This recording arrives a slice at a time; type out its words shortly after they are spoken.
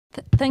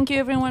Thank you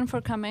everyone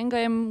for coming. I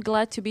am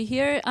glad to be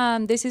here.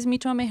 This is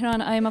Metra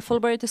Mehran. I am a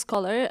Fulbright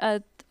scholar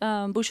at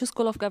Bush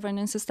School of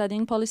Governance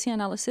studying policy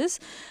analysis.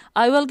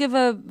 I will give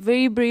a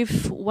very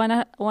brief one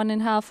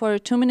and a half or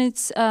 2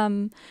 minutes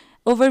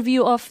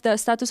overview of the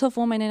status of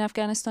women in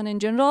Afghanistan in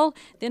general.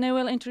 Then I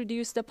will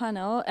introduce the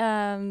panel.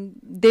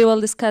 They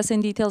will discuss in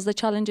details the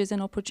challenges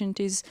and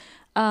opportunities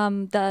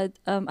that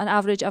an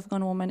average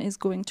Afghan woman is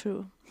going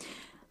through.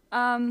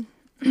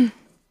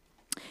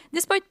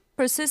 Despite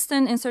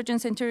persistent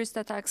insurgents and terrorist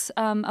attacks,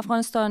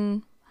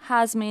 Afghanistan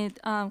has made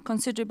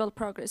considerable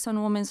progress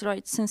on women's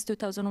rights since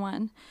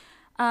 2001.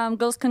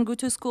 Girls can go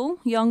to school,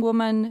 young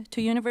women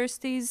to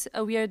universities,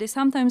 where they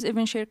sometimes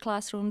even share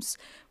classrooms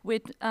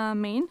with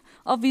men.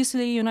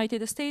 Obviously,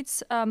 United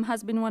States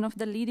has been one of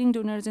the leading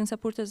donors and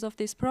supporters of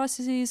these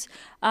processes.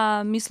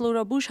 Ms.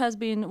 Laura Bush has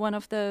been one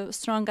of the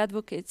strong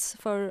advocates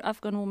for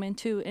Afghan women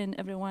too, and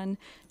everyone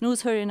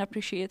knows her and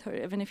appreciates her,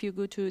 even if you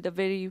go to the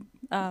very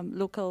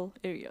local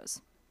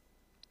areas.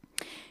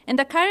 In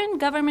the current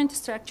government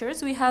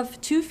structures, we have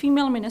 2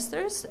 female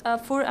ministers,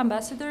 4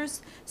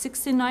 ambassadors,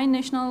 69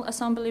 National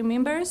Assembly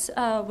members,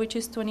 which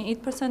is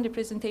 28%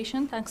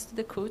 representation thanks to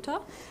the quota,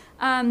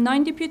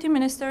 9 deputy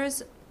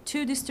ministers,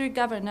 2 district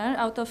governors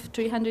out of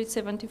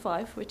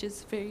 375, which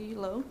is very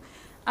low.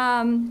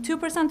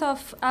 2%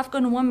 of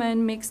Afghan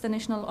women makes the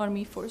National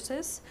Army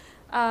Forces.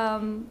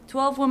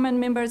 12 women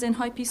members in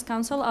High Peace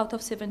Council out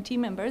of 70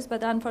 members,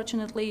 but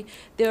unfortunately,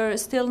 they're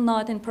still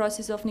not in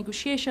process of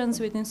negotiations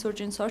with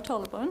insurgents or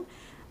Taliban.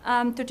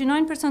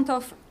 39%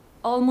 of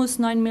almost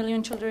 9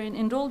 million children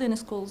enrolled in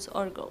schools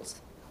are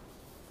girls.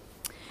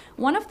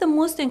 One of the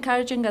most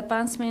encouraging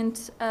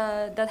advancements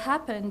that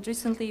happened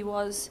recently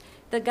was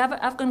the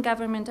Afghan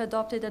government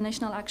adopted a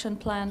National Action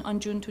Plan on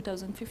June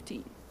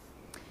 2015.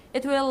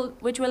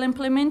 Which will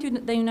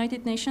implement the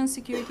United Nations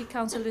Security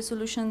Council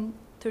Resolution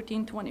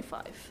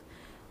 1325,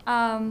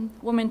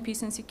 Women,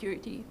 Peace and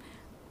Security.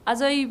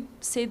 As I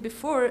said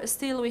before,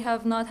 still we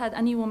have not had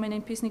any women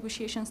in peace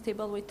negotiations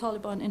table with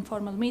Taliban in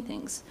formal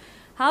meetings.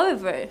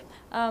 However,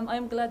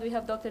 I'm glad we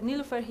have Dr.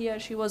 Nilofar here.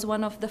 She was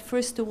one of the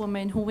first 2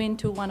 women who went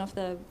to one of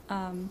the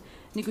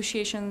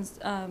negotiations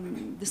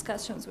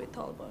discussions with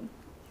Taliban.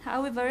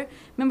 However,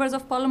 members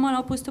of parliament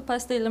opposed to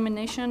pass the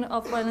Elimination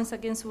of Violence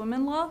Against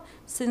Women law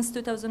since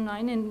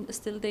 2009, and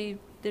still they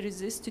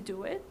resist to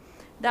do it.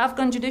 The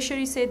Afghan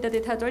judiciary said that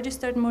it had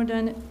registered more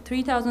than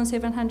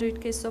 3,700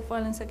 cases of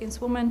violence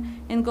against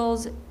women and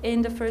girls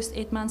in the first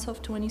 8 months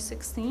of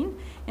 2016.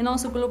 And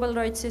also global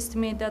rights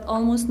estimate that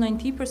almost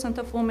 90%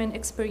 of women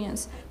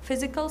experience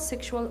physical,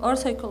 sexual, or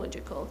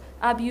psychological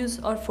abuse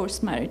or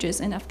forced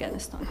marriages in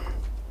Afghanistan.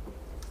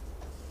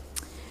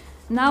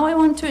 Now I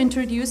want to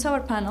introduce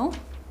our panel.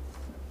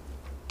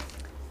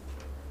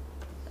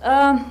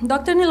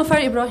 Dr.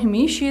 Nilofar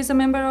Ibrahimi, she is a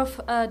member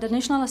of the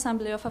National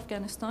Assembly of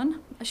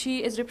Afghanistan.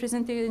 She is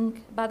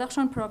representing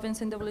Badakhshan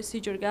province in the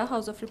Wolesi Jirga,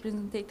 House of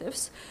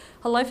Representatives.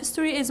 Her life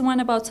story is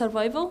one about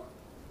survival,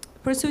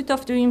 pursuit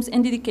of dreams,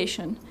 and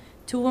dedication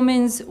to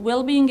women's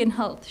well-being and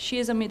health. She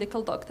is a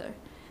medical doctor.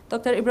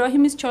 Dr.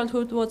 Ibrahimi's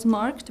childhood was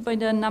marked by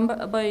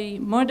by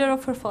murder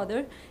of her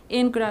father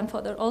and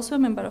grandfather, also a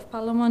member of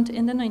parliament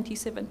in the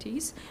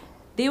 1970s.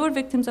 They were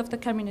victims of the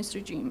communist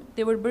regime.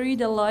 They were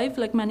buried alive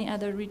like many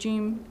other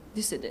regime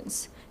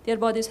dissidents. Their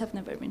bodies have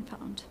never been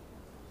found.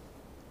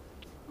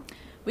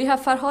 We have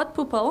Farhat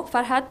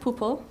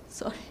Popal,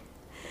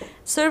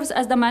 serves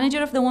as the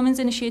manager of the Women's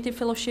Initiative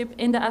Fellowship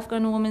in the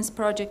Afghan Women's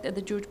Project at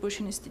the George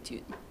Bush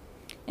Institute.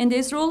 In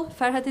this role,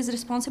 Farhat is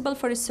responsible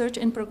for research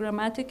and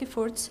programmatic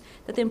efforts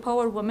that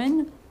empower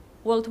women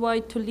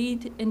worldwide to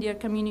lead in their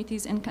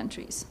communities and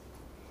countries.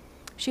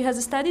 She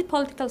has studied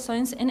political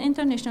science and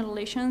international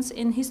relations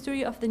in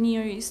history of the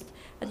Near East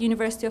at the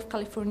University of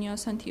California,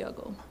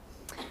 Santiago.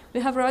 We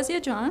have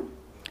Razia.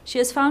 She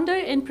is founder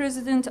and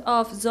president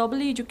of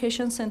Zobli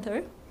Education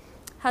Center,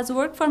 has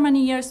worked for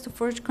many years to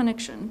forge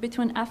connection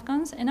between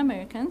Afghans and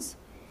Americans.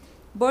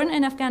 Born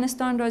in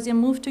Afghanistan, Razia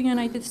moved to the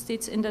United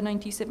States in the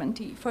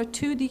 1970s. For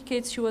 2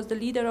 decades, she was the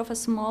leader of a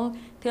small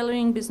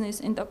tailoring business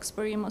in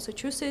Duxbury,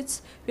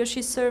 Massachusetts, where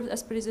she served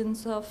as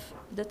president of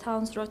the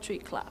town's Rotary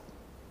Club.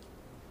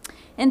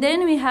 And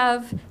then we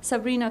have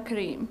Sabrina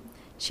Karim.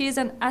 She is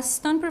an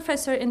assistant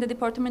professor in the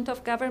Department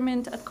of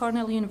Government at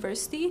Cornell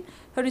University.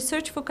 Her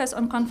research focuses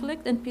on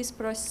conflict and peace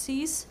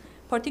processes,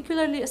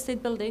 particularly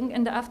state building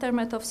in the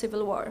aftermath of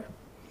civil war.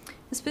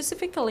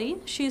 Specifically,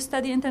 she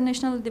studied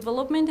international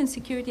development and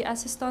security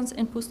assistance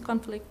in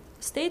post-conflict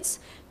states,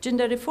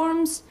 gender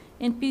reforms,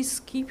 in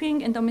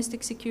peacekeeping and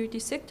domestic security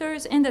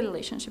sectors, and the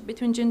relationship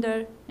between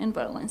gender and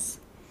violence.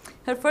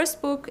 Her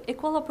first book,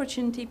 Equal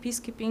Opportunity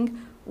Peacekeeping,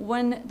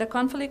 won the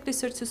Conflict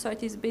Research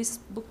Society's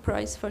Best Book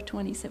Prize for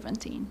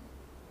 2017.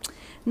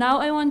 Now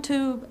I want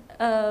to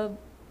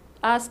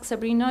ask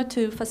Sabrina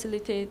to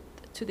facilitate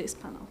today's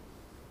panel.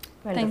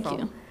 Wonderful.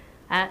 Thank you.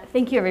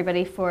 Thank you,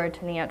 everybody, for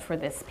turning out for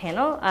this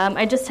panel.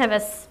 I just have a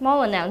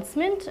small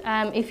announcement.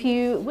 If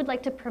you would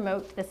like to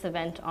promote this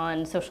event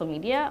on social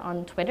media,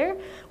 on Twitter,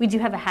 we do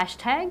have a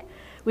hashtag,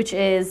 which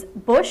is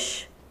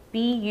Bush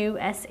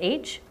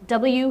BUSHWPS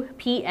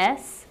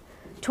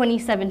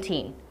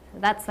 2017.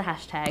 That's the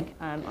hashtag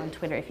on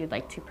Twitter if you'd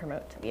like to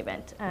promote the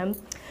event.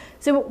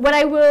 So what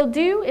I will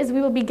do is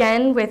we will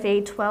begin with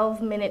a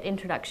 12-minute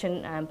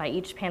introduction by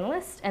each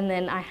panelist, and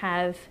then I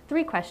have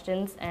 3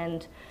 questions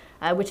and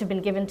which have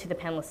been given to the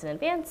panelists in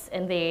advance,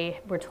 and they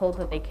were told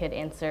that they could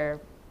answer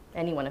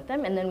any one of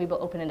them, and then we will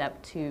open it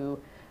up to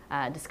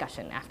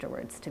discussion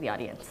afterwards to the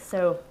audience.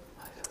 So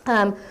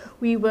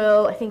we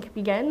will, I think,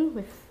 begin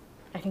with,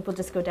 I think we'll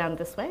just go down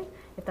this way,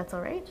 if that's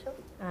all right. Sure.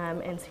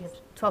 And so you have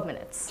 12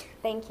 minutes.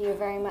 Thank you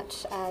very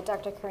much,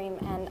 Dr. Karim,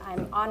 and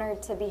I'm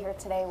honored to be here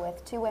today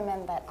with 2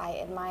 women that I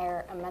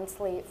admire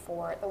immensely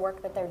for the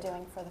work that they're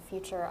doing for the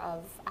future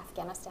of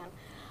Afghanistan.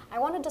 I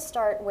wanted to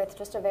start with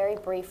just a very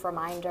brief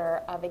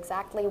reminder of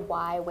exactly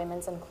why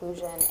women's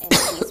inclusion in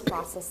peace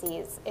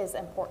processes is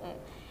important,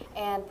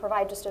 and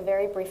provide just a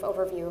very brief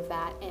overview of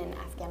that in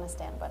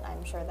Afghanistan, but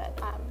I'm sure that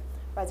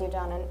Razia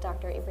and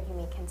Dr.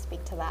 Ibrahimi can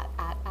speak to that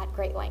at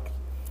great length.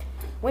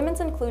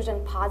 Women's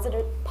inclusion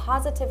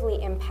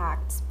positively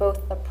impacts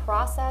both the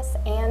process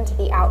and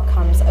the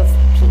outcomes of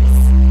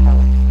peace.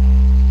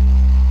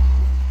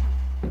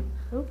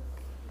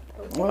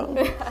 Well,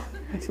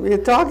 we're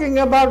talking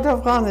about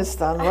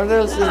Afghanistan. What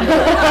else is there?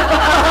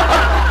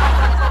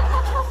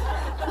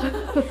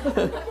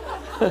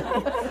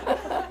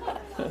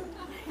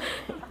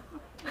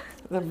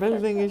 The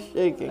building is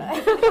shaking.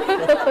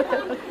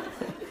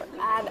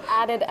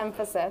 Added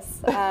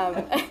emphasis.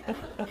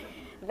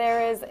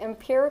 There is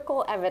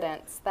empirical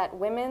evidence that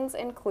women's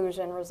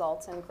inclusion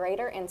results in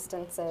greater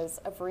instances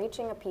of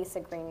reaching a peace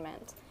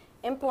agreement,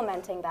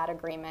 implementing that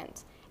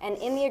agreement, and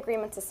in the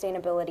agreement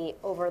sustainability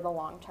over the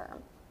long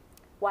term.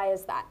 Why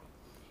is that?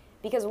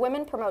 Because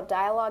women promote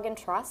dialogue and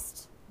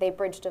trust, they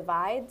bridge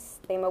divides,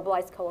 they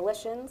mobilize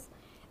coalitions,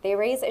 they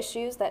raise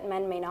issues that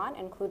men may not,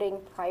 including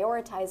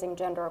prioritizing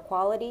gender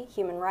equality,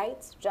 human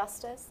rights,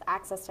 justice,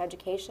 access to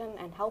education,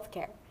 and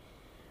healthcare.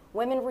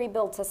 Women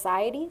rebuild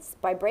societies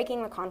by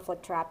breaking the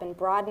conflict trap and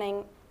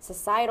broadening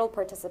societal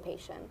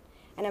participation,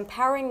 and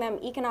empowering them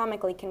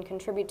economically can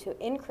contribute to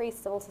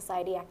increased civil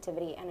society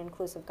activity and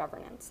inclusive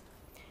governance.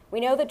 We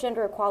know that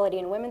gender equality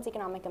and women's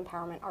economic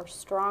empowerment are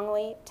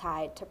strongly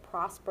tied to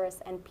prosperous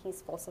and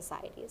peaceful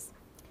societies.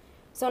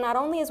 So not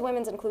only is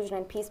women's inclusion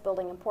in peace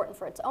building important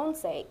for its own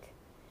sake,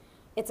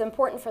 it's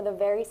important for the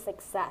very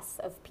success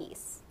of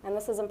peace, and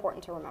this is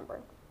important to remember.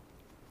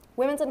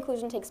 Women's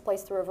inclusion takes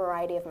place through a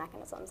variety of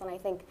mechanisms, and I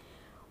think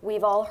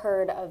we've all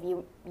heard of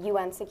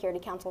UN Security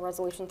Council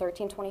Resolution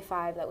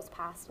 1325 that was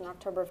passed in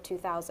October of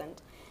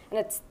 2000, and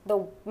it's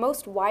the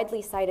most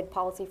widely cited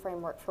policy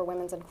framework for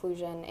women's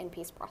inclusion in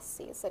peace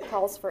processes. It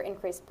calls for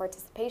increased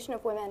participation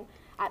of women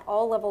at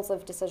all levels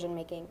of decision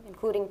making,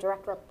 including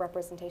direct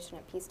representation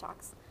at peace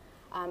talks,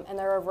 and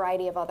there are a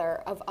variety of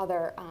other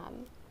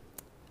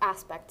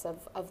aspects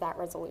of that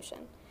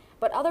resolution.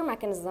 But other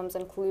mechanisms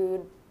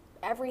include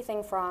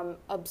everything from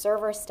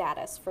observer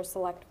status for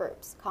select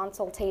groups,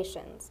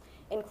 consultations,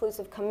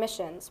 inclusive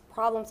commissions,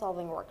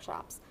 problem-solving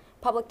workshops,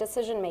 public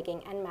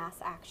decision-making, and mass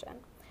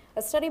action.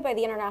 A study by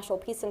the International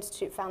Peace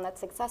Institute found that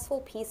successful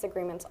peace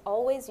agreements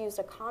always used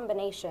a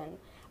combination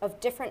of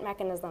different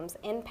mechanisms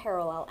in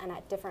parallel and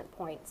at different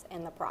points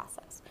in the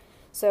process.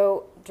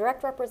 So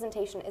direct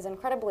representation is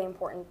incredibly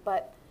important,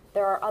 but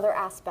there are other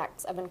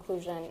aspects of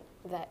inclusion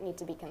that need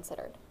to be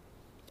considered.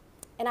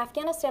 In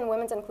Afghanistan,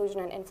 women's inclusion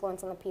and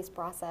influence in the peace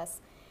process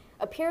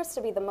appears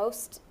to be the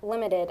most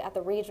limited at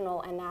the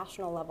regional and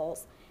national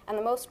levels, and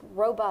the most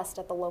robust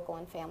at the local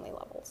and family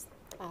levels.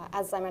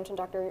 As I mentioned,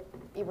 Dr.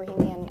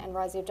 Ibrahimi and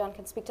Razia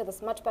can speak to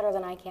this much better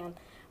than I can,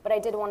 but I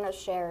did want to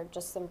share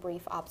just some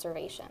brief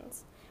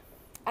observations.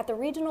 At the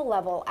regional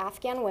level,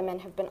 Afghan women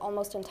have been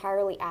almost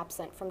entirely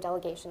absent from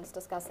delegations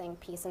discussing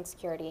peace and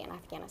security in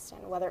Afghanistan,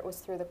 whether it was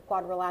through the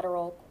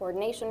Quadrilateral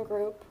Coordination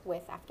Group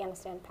with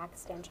Afghanistan,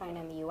 Pakistan, China,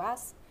 and the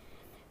US,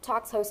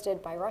 talks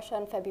hosted by Russia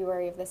in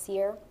February of this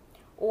year,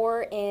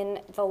 or in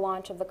the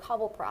launch of the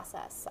Kabul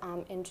process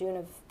in June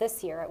of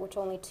this year, at which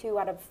only 2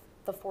 out of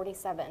the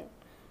 47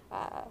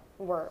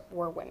 were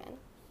women.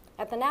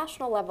 At the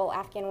national level,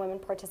 Afghan women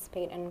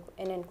participate in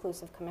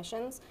inclusive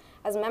commissions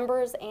as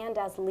members and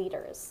as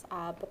leaders,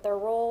 but their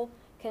role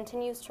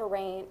continues to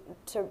remain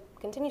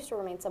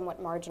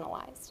somewhat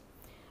marginalized.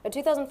 A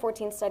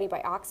 2014 study by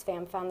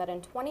Oxfam found that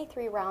in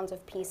 23 rounds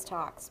of peace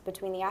talks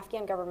between the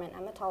Afghan government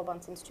and the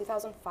Taliban since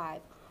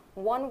 2005,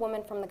 1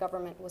 woman from the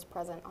government was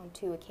present on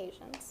 2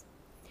 occasions.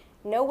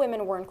 No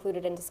women were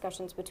included in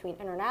discussions between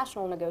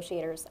international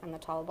negotiators and the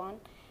Taliban,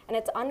 and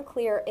it's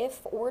unclear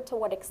if or to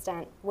what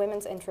extent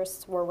women's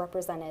interests were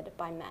represented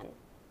by men.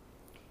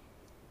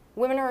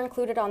 Women are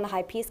included on the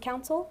High Peace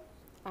Council,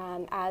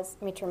 as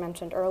Metra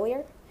mentioned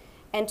earlier,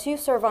 and 2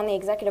 serve on the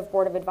Executive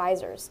Board of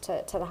Advisors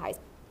to the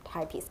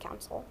High Peace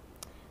Council.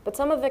 But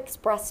some have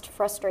expressed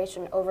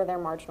frustration over their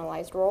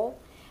marginalized role,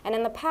 and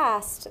in the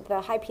past,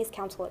 the High Peace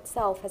Council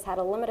itself has had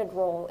a limited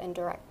role in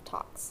direct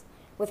talks,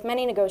 with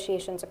many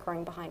negotiations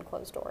occurring behind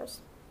closed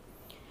doors.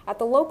 At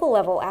the local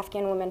level,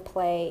 Afghan women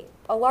play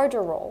a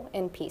larger role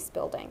in peace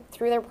building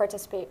through their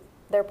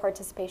their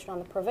participation on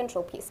the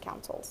provincial peace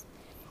councils,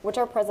 which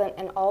are present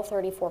in all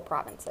 34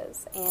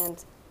 provinces,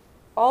 and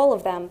all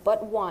of them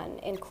but one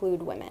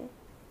include women.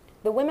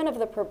 The women of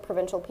the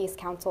provincial peace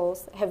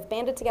councils have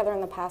banded together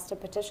in the past to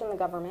petition the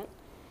government,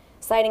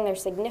 citing their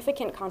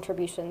significant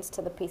contributions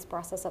to the peace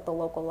process at the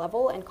local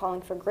level and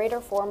calling for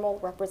greater formal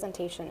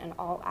representation in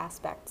all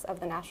aspects of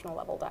the national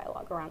level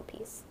dialogue around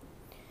peace.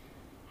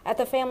 At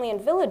the family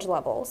and village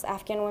levels,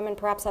 Afghan women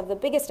perhaps have the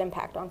biggest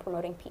impact on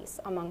promoting peace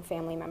among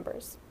family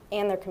members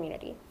and their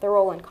community. Their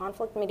role in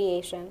conflict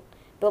mediation,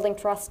 building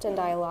trust and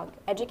dialogue,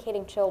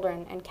 educating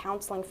children, and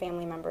counseling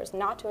family members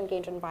not to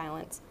engage in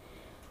violence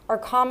are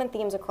common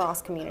themes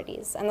across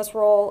communities, and this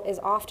role is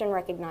often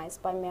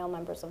recognized by male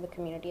members of the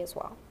community as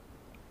well.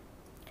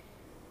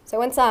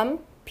 So in sum,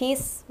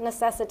 peace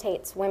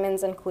necessitates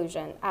women's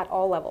inclusion at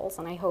all levels,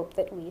 and I hope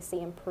that we see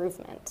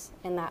improvement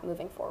in that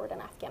moving forward in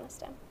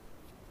Afghanistan.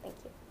 Thank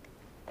you.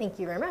 Thank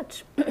you very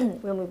much.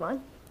 We'll move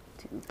on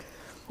to...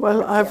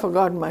 Well, I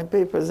forgot my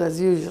papers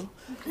as usual,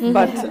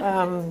 but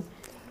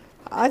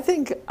I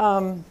think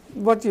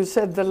what you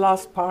said, the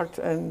last part,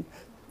 and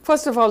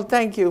first of all,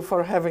 thank you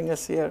for having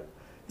us here.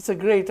 It's a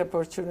great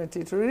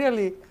opportunity to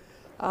really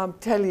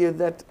tell you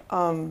that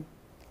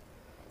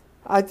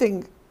I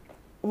think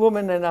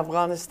women in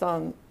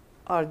Afghanistan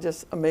are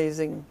just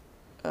amazing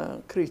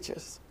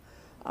creatures.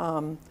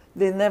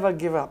 They never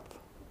give up,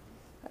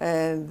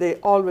 and they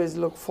always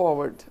look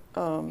forward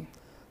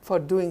for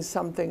doing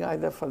something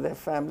either for their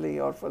family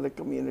or for the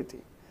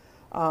community.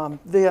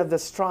 They are the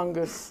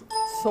strongest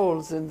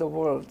souls in the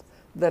world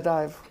that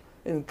I've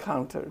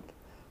encountered.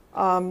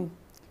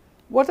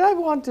 What I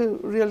want to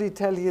really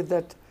tell you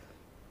that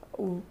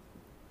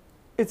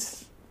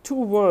it's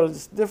two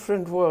worlds,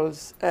 different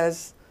worlds,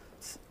 as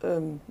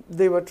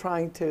they were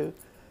trying to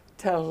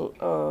tell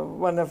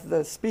one of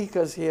the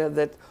speakers here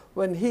that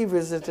when he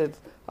visited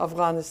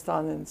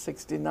Afghanistan in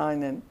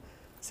 '69 and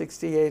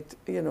 '68,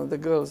 you know, the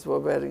girls were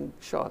wearing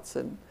shorts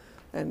and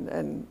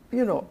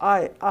you know,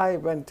 I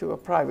went to a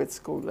private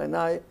school and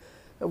I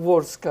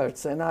wore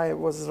skirts and I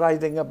was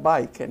riding a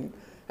bike and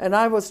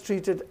I was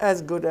treated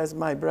as good as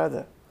my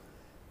brother.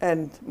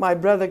 And my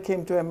brother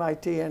came to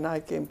MIT and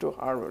I came to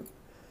Harvard.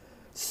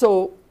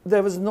 So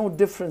there was no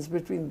difference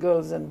between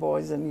girls and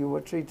boys, and you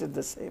were treated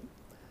the same.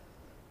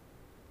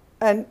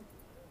 And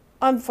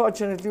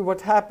unfortunately, what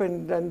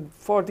happened, and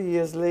 40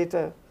 years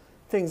later,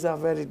 things are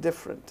very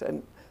different.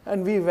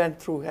 And we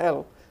went through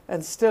hell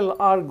and still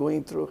are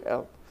going through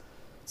hell.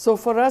 So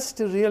for us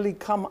to really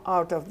come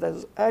out of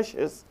those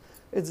ashes,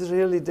 it's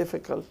really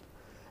difficult.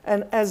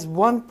 And as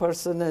one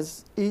person,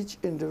 as each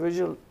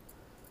individual,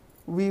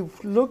 we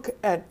look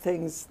at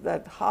things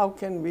that how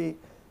can we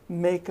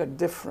make a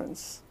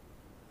difference?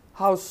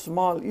 How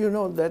small, you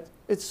know, that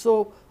it's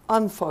so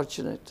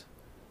unfortunate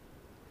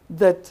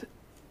that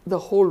the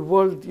whole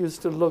world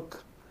used to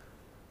look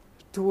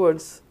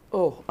towards,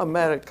 oh,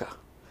 America.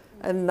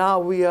 And now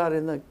we are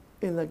in a,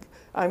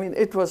 I mean,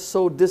 it was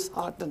so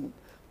disheartening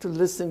to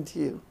listen to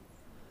you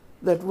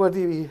that what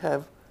do we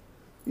have?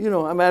 You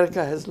know,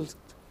 America has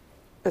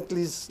at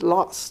least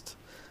lost.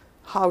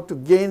 How to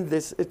gain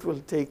this, it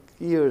will take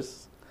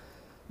years.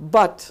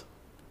 But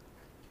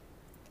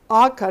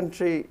our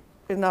country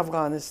in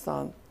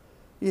Afghanistan,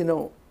 you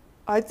know,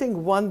 I think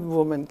one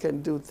woman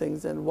can do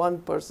things and one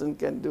person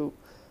can do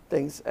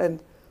things.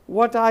 And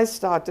what I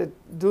started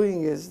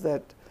doing is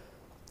that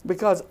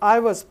because I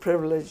was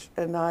privileged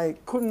and I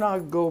could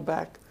not go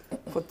back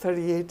for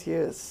 38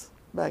 years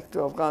back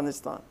to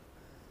Afghanistan.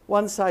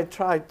 Once I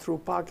tried through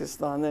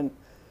Pakistan,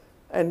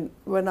 and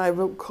when I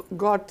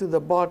got to the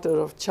border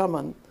of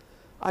Chaman,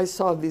 I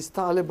saw these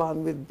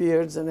Taliban with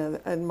beards,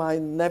 and my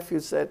nephew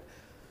said,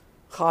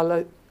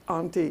 Khala,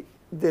 auntie,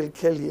 they'll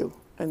kill you,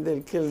 and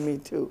they'll kill me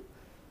too.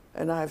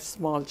 And I have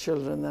small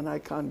children, and I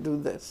can't do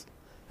this.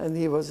 And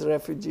he was a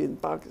refugee in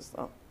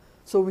Pakistan.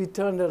 So we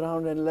turned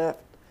around and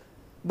left.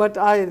 But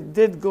I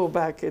did go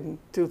back in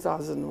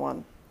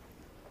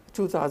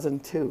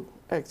 2002,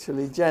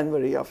 actually,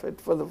 January of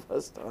it, for the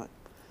first time,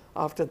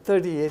 after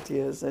 38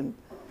 years. And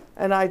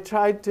I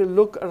tried to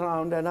look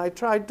around, and I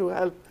tried to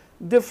help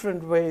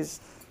different ways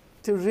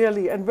to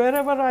really, and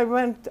wherever I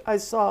went, I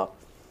saw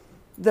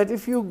that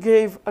if you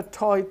gave a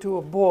toy to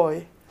a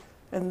boy,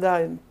 and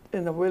then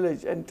in a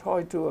village, and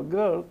toy to a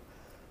girl,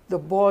 the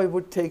boy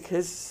would take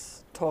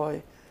his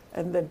toy,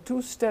 and then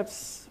 2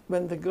 steps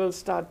when the girl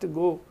started to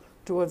go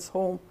towards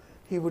home,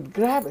 he would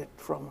grab it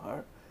from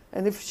her.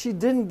 And if she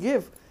didn't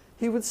give,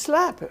 he would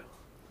slap her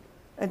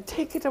and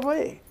take it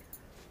away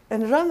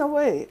and run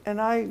away.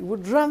 And I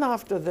would run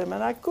after them,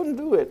 and I couldn't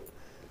do it.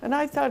 And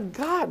I thought,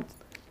 God,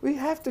 we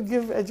have to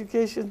give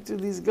education to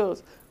these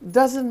girls.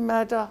 Doesn't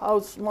matter how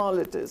small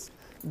it is.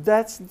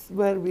 That's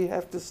where we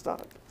have to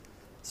start.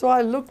 So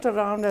I looked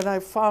around and I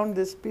found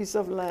this piece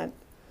of land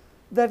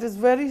that is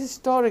very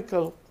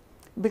historical,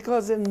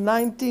 because in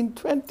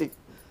 1920,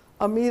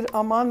 Amir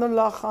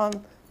Amanullah Khan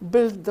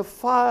built the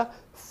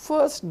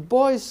first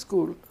boys'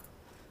 school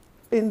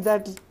in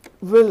that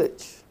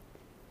village.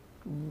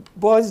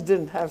 Boys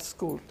didn't have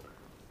school.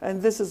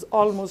 And this is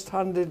almost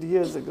 100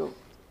 years ago.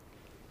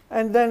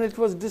 And then it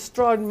was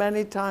destroyed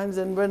many times,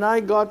 and when I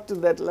got to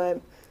that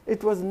land,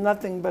 it was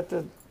nothing but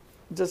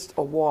just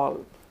a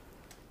wall.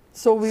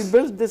 So we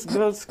built this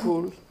girls'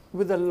 school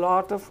with a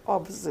lot of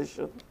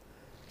opposition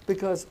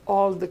because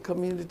all the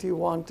community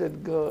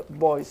wanted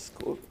boys'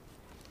 school.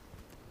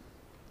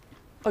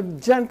 A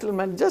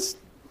gentleman, just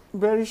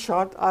very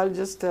short, I'll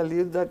just tell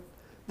you that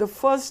the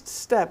first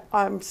step,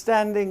 I'm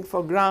standing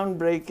for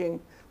groundbreaking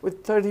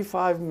with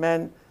 35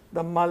 men,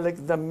 the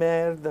Malik, the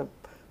mayor, the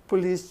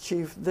police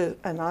chief,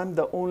 and I'm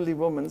the only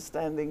woman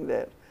standing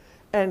there.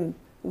 And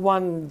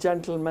one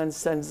gentleman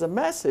sends a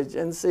message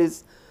and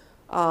says,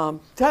 tell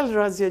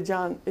Razia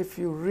Jan, if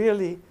you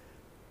really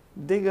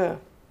dig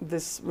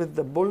this with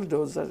the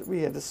bulldozer,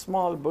 we had a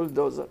small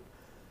bulldozer,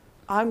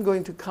 I'm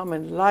going to come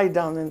and lie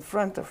down in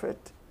front of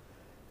it,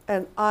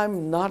 and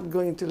I'm not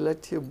going to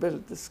let you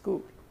build the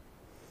school.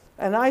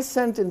 And I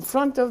sent in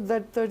front of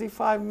that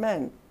 35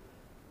 men,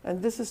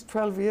 and this is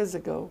 12 years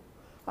ago,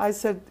 I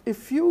said,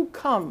 if you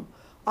come,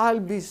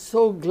 I'll be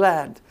so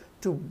glad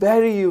to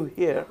bury you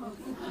here,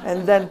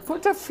 and then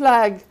put a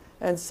flag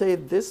and say,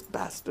 this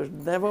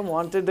bastard never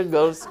wanted a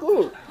girls'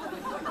 school.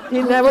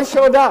 He never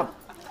showed up.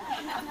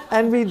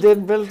 And we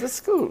did build the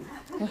school.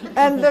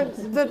 And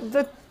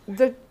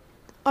the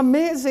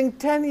amazing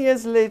 10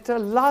 years later,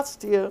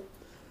 last year,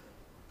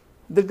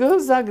 the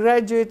girls are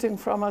graduating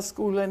from our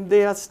school and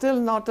they are still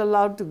not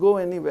allowed to go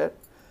anywhere.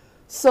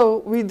 So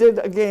we did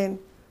again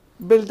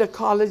build a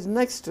college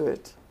next to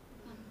it.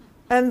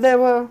 And there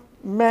were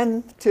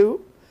men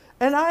too.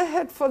 And I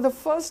had for the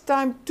first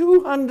time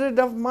 200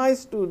 of my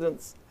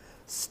students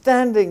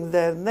standing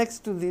there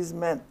next to these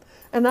men.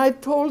 And I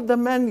told the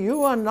men,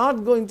 you are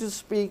not going to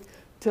speak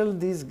till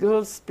these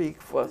girls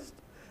speak first.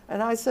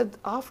 And I said,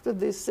 after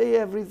they say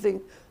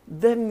everything,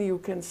 then you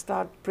can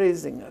start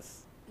praising us.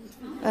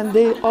 And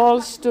they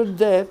all stood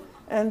there,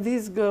 and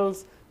these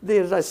girls, they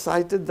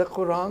recited the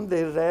Quran,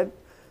 they read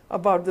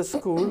about the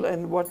school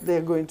and what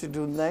they're going to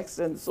do next,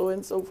 and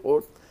so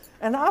forth.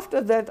 And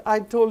after that, I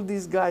told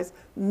these guys,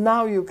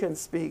 now you can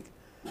speak.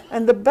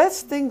 And the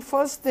best thing,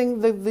 first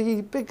thing,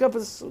 he picked up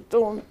a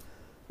stone,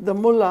 the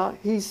mullah,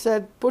 he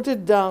said, put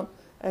it down,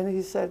 and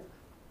he said,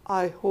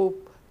 I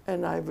hope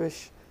and I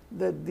wish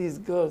that these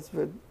girls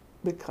will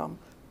become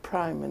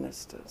prime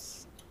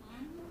ministers,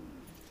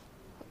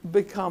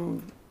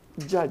 become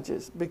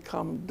judges,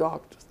 become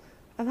doctors.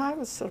 And I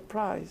was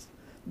surprised,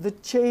 the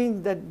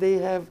change that they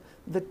have,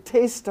 the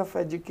taste of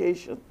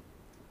education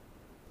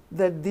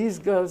that these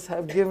girls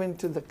have given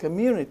to the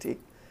community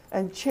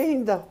and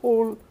changed the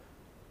whole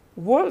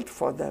world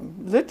for them,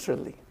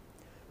 literally.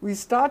 We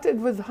started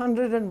with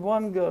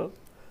 101 girls.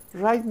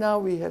 Right now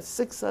we have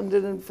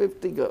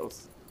 650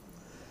 girls.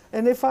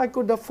 And if I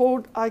could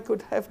afford, I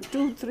could have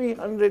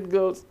 200-300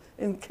 girls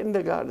in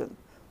kindergarten,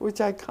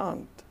 which I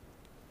can't.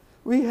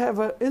 We have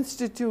an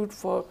institute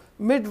for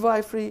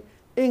midwifery,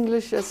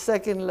 English as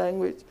second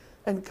language,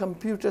 and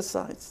computer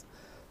science.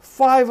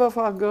 5 of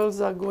our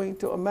girls are going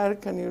to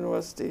American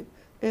University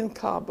in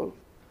Kabul.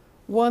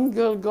 1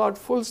 girl got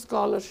full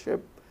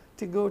scholarship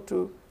to go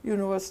to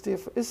University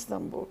of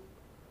Istanbul.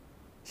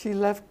 She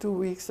left 2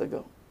 weeks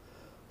ago.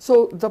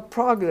 So the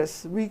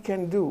progress we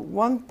can do,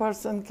 one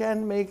person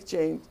can make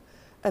change,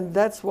 and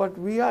that's what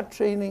we are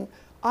training.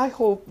 I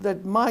hope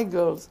that my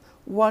girls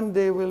one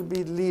day will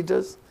be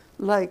leaders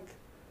like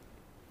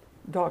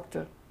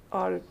Doctor,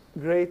 our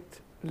great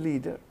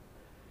leader.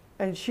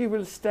 And she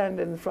will stand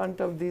in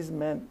front of these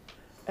men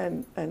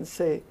and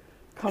say,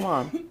 come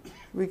on,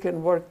 we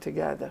can work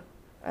together,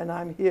 and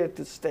I'm here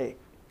to stay.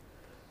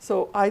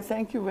 So I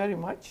thank you very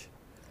much.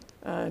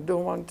 I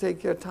don't want to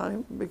take your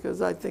time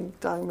because I think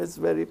time is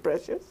very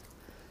precious.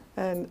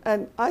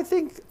 And I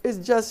think it's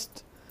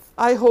just,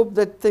 I hope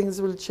that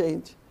things will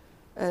change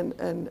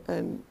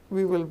and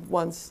we will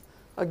once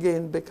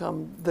again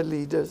become the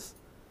leaders,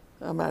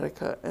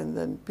 America, and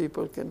then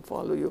people can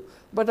follow you.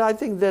 But I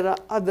think there are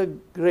other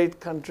great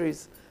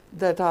countries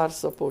that are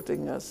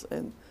supporting us,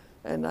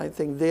 and I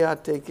think they are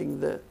taking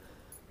the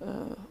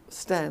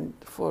stand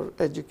for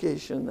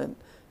education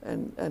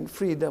and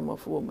freedom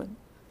of women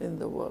in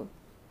the world.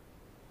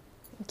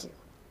 Thank you.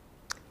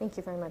 Thank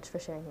you very much for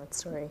sharing that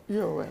story.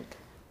 You're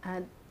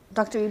welcome.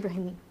 Dr.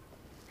 Ibrahimi.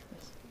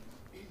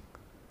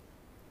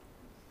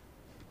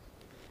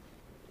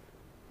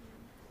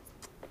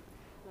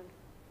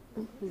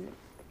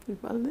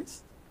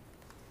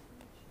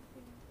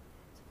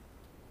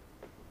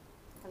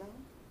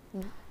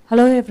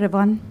 Hello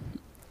everyone.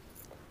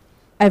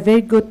 A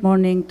very good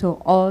morning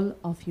to all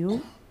of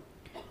you.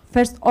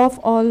 First of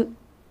all,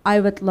 I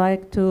would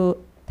like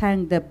to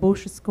thank the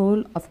Bush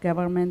School of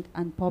Government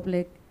and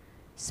Public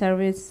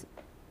Service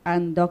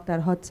and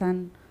Dr.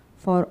 Hudson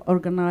for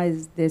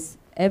organizing this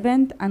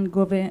event and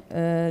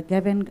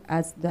giving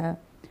us the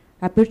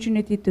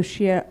opportunity to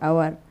share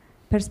our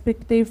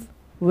perspective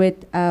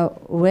with a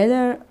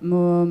wider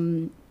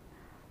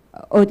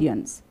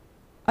audience.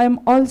 I'm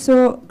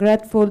also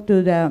grateful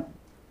to the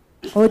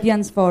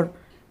audience for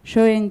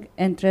showing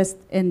interest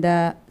in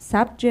the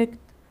subject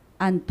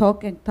and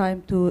taking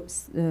time to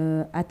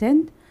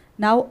attend.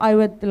 Now I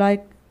would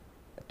like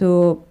to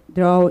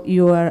draw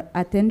your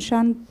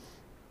attention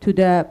to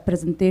the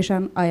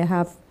presentation I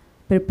have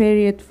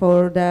prepared for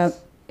the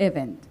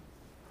event.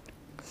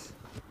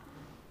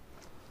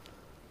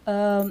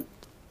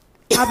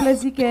 قبل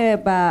از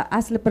اینکه به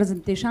اصل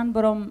پرزنتیشن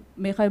برم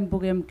میخوایم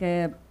بگیم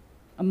که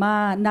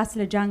ما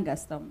نسل جنگ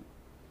هستم.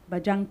 به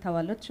جنگ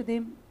تولد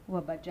شدیم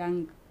و به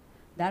جنگ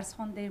درس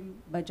خوندیم،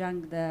 به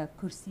جنگ در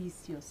کرسی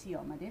سیاسی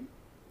آمدیم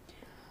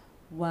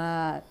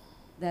و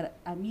در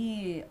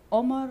امی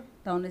عمر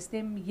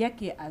توانستیم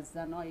یکی از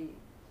زنای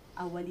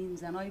اولین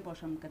زنایی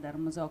باشم که در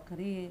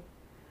مذاکره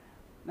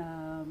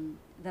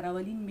در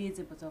اولین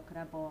میز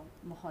مذاکره با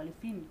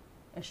مخالفین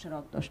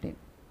اشتراک داشتیم.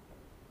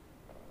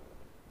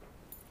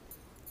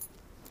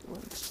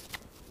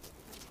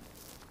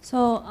 So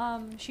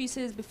she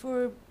says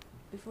before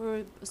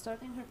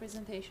starting her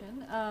presentation,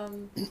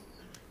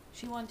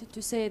 she wanted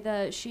to say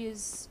that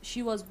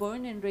she was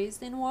born and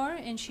raised in war,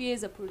 and she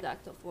is a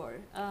product of war.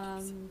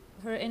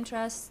 Her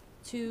interest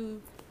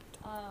to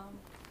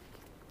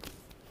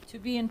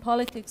be in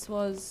politics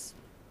was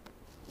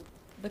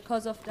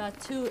because of that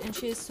too, and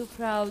she is so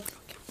proud.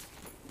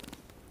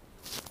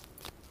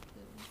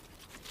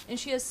 And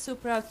she is so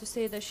proud to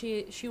say that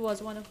she was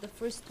one of the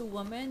first two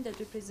women that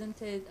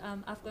represented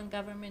Afghan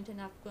government and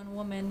Afghan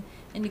women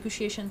in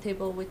negotiation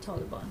table with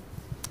Taliban.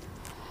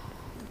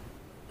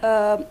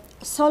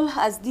 صلح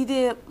از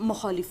دید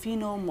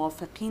مخالفین و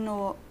موافقین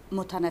و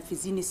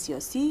متنفذین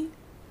سیاسی،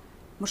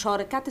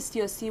 مشارکت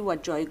سیاسی و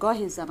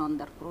جایگاه زنان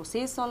در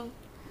پروسه صلح،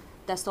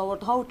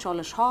 دستاوردها و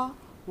چالشها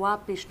و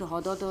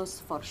پیشنهادات و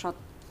سفارشات.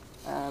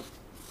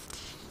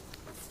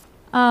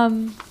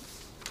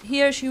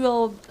 Here she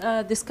will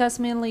discuss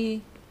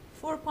mainly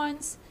 4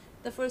 points.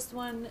 The first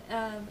one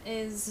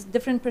is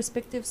different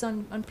perspectives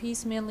on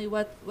peace, mainly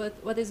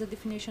what is the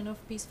definition of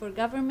peace for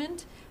government,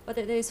 what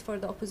it is for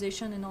the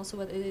opposition, and also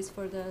what it is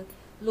for the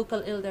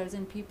local elders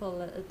and people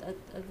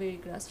at very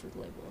grassroots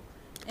level.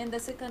 And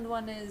the second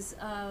one is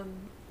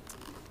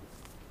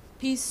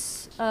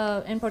peace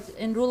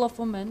and role of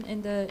women in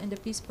the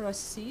peace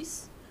processes,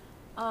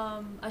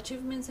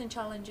 achievements and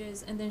challenges,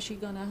 and then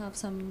she's gonna have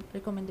some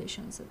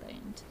recommendations at the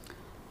end.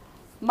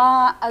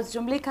 ما از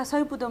جمله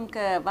کسایی بودم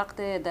که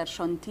وقت در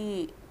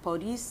شانتی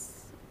پاریس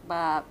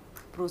با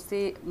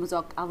پروسه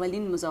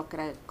اولین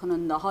مذاکره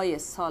کننده های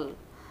سال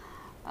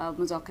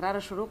مذاکره را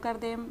شروع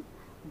کردیم.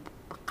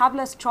 قبل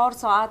از 4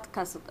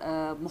 ساعت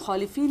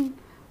مخالفین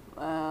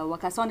و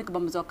کسانی که به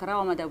مذاکره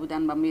آمده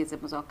بودند به میز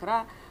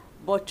مذاکره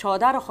با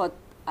چادر خود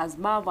از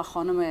ما و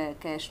خانم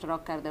که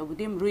اشتراک کرده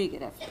بودیم روی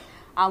گرفت.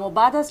 اما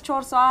بعد از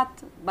 4 ساعت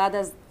بعد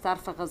از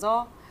صرف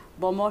غذا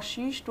با ما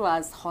شیشت و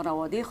از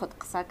خانواده خود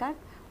قصه کرد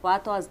و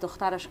حتی از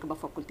دخترش که به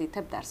فاکولته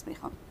طب درس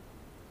میخوان.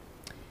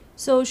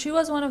 So she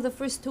was one of the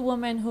first two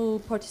women who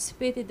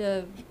participated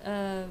the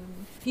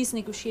peace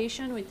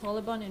negotiation with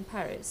Taliban in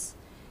Paris.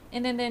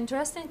 And then the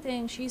interesting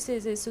thing she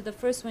says is, so the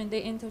first when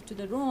they entered to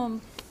the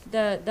room,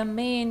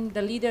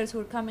 the leaders who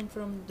were coming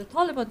from the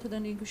Taliban to the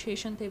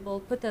negotiation table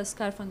put a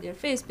scarf on their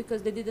face because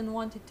they didn't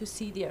want it to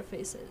see their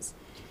faces.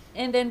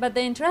 And then, but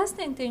the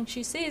interesting thing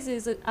she says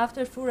is that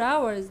after 4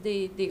 hours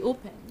they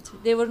opened.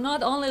 They were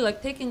not only like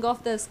taking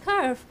off the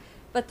scarf,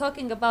 but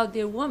talking about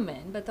their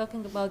women, but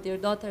talking about their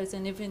daughters,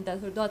 and even that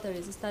her daughter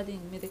is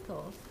studying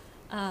medical,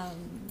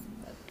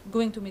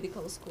 going to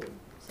medical school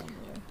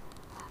somewhere.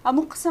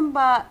 اما قسم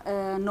با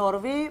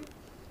نروژ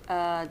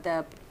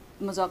در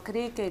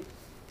مذاکره که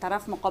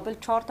طرف مقابل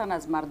 4 تن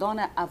از مردان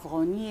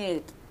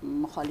افغانی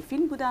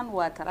مخالفین بودن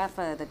و طرف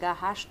دیگه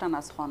 8 تن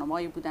از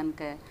خانمایی بودن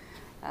که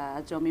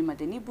جامعه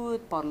مدنی بود،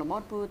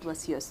 پارلمان بود و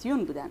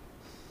سیاسیون بودن.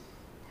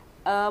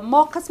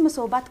 ما قسم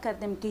صحبت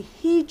کردیم که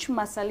هیچ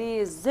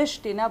مسئله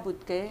زشتی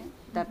نبود که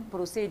در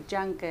پروسه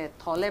جنگ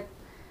طالب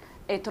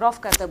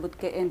اعتراف کرده بود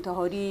که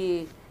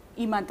انتحاری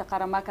این منطقه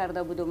را ما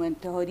کرده بود و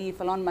انتحاری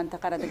فلان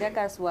منطقه را دیگه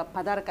کس و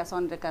پدر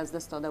کسانی که از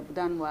دست داده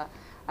بودن و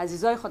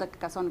عزیزای خود که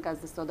کسانی که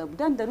از دست داده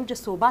بودن در اونجا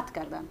صحبت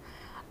کردن.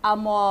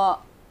 اما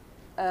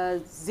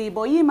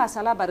زیبایی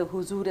مسئله برای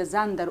حضور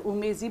زن در اون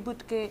میزی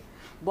بود که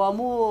با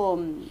مو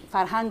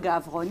فرهنگ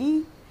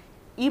افغانی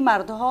این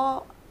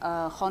مردها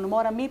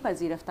خانم‌ها را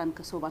میپذیرفتند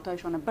که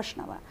صحبت‌هایشان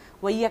بشنوه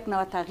و یک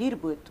نوع تغییر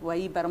بود و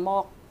این بر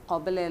ما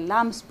قابل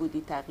لمس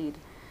بودی تغییر.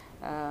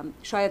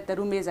 شاید در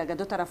اون میز اگه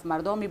 2 طرف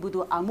مردمی بود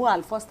و امو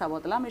الفاظ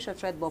تبادله میشد،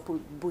 شاید با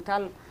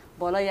بوتل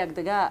بالا یک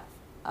دیگه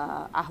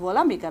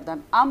احواله میکردن.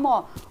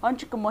 اما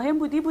آنچه که مهم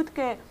بودی بود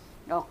که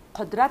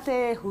قدرت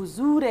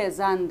حضور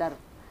زن در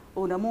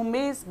اونمون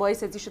میز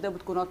باعث ازی شده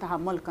بود که اونا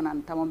تحمل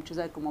کنن تمام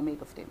چیزایی که ما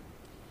میگفتیم.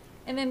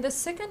 And then the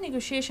second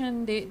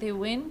negotiation, they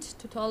went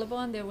to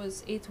Taliban. There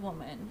was 8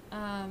 women.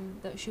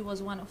 She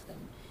was one of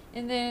them.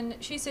 And then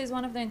she says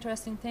one of the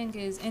interesting things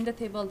is in the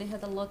table they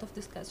had a lot of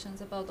discussions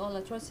about all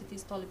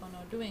atrocities Taliban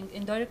are doing,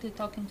 and directly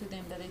talking to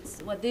them that it's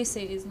what they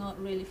say is not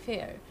really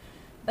fair.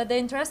 But the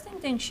interesting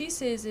thing she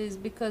says is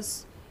because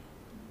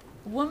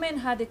women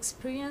had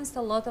experienced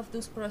a lot of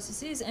those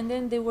processes, and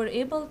then they were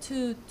able to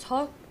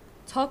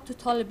talk to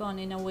Taliban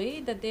in a way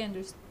that they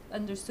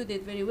understood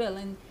it very well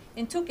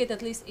and took it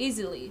at least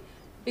easily.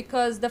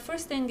 because the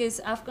first thing is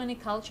Afghani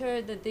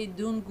culture that they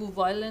don't go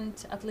violent,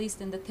 at least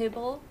in the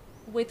table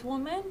with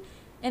women.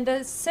 And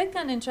the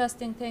second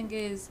interesting thing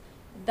is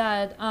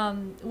that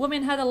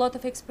women had a lot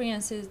of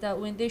experiences that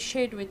when they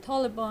shared with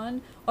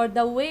Taliban, or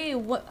the way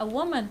a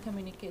woman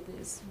communicates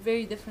is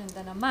very different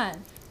than a man,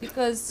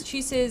 because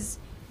she says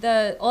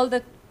that all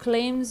the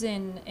claims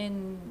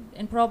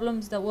and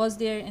problems that was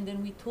there, and then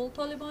we told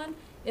Taliban.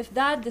 If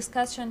that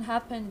discussion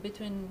happened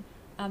between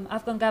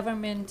Afghan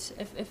government,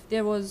 if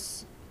there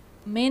was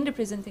main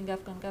representing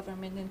Afghan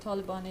government and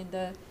Taliban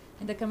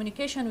in the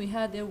communication we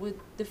had, there would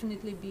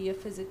definitely be a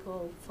physical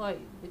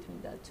fight between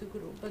that two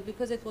groups. But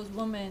because it was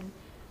women,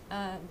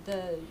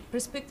 the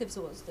perspectives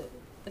was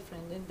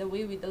different, and the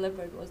way we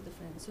delivered was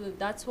different. So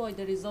that's why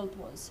the result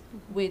was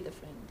way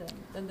different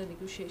than the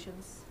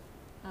negotiations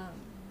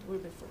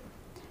were before.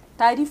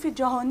 تعریف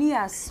جهانی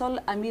از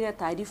صلح امیر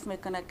تعریف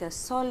میکنه که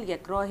صلح یک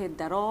راه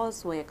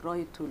دراز و یک راه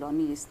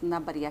طولانی است، نه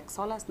بر 1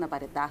 سال است نه بر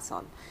 10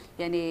 سال.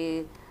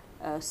 یعنی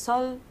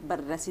صلح بر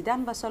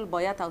رسیدن به صلح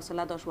باید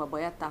حوصله داشت و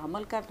باید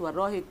تحمل کرد و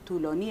راه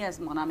طولانی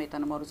است. ما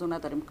نمیتونیم آرزو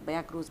نداریم که به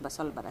 1 روز به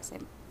صلح برسیم.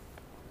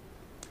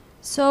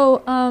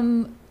 So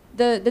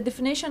the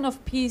definition of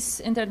peace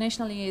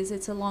internationally is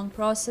it's a long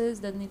process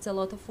that needs a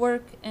lot of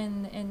work and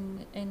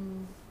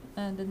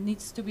that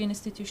needs to be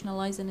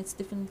institutionalized, and it's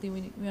definitely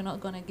we're not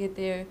going to get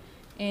there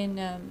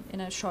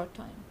in a short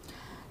time.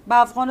 با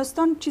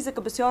افغانستان چیزی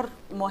که بسیار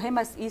مهم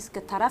است که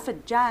طرف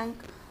جنگ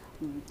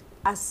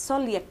از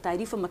صلح یک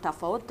تعریف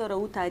متفاوت داره.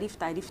 او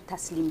تعریف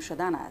تسلیم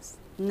شدن است،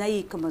 نه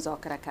ای که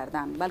مذاکره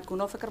کردن، بلکه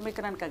اونا فکر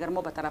میکنن که اگر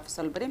ما به طرف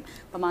صلح بریم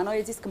به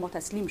معنای است که ما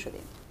تسلیم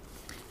شدیم.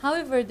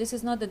 However, this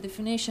is not the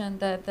definition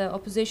that the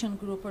opposition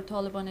group or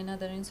Taliban and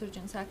other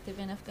insurgents active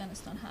in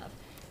Afghanistan have.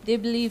 They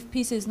believe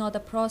peace is not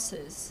a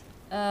process.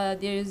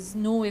 There is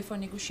no way for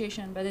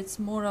negotiation, but it's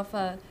more of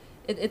a.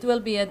 It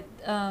will be a.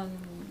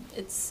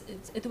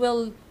 It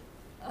will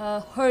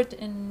hurt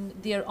in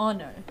their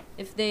honor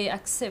if they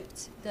accept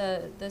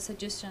the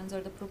suggestions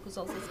or the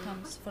proposals that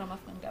comes from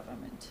Afghan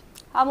government.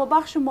 اما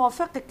بخش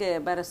موافقی که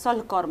برای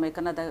صلح کار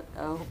میکنه در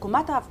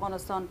حکومت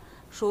افغانستان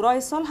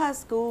شورای صلح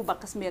هست که او به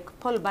قسم یک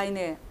پل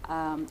بین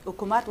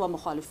حکومت و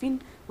مخالفین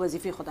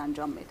وظیفه خود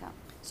انجام میده.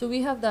 So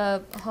we have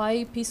the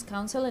High Peace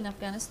Council in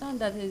Afghanistan,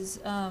 that is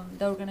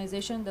the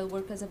organization that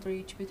works as a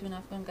bridge between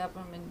Afghan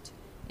government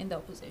and the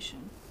opposition.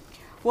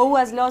 و او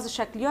از لحاظ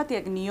شکلیات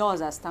یک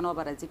نیاز است تنها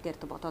برای اینکه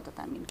ارتباطات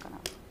تامین کنه.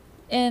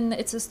 And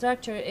its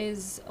structure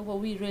is what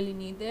we really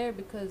need there,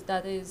 because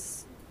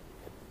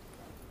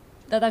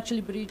that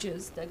actually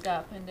bridges the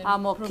gap and then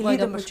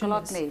provide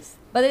opportunities.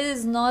 But it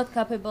is not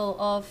capable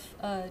of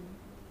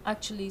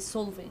actually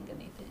solving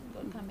anything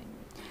or coming.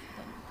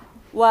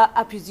 و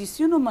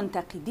اپوزیسیون و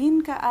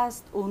منتقدین که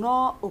است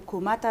اونا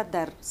حکومت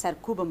در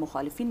سرکوب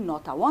مخالفین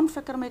ناتوان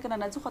فکر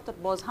میکنن. از خاطر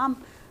باز هم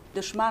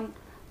دشمن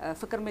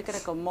فکر میکنه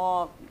که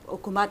ما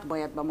حکومت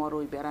باید به ما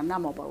روی بیارن، نه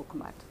ما با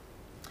حکومت.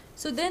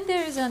 So then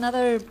there is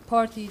another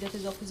party that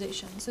is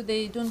opposition. So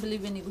they don't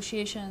believe in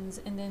negotiations,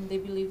 and then they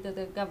believe that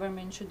the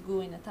government should go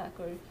and attack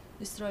or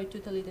destroy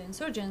totally the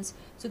insurgents.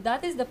 So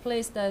that is the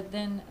place that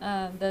then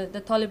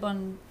the Taliban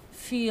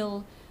feel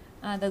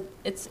that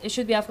it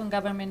should be Afghan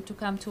government to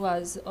come to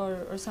us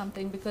or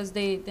something, because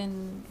they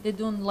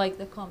don't like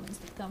the comments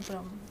that come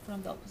from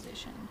the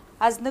opposition.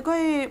 از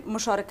نگاه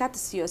مشارکت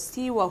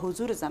سیاسی و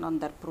حضور زنان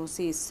در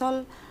پروسه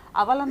صلح،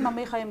 اولا ما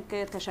میخواهیم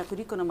که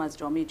تشکری کنم از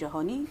جامعه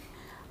جهانی.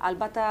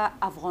 البته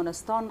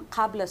افغانستان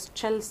قبل از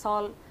 40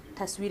 سال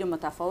تصویر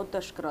متفاوت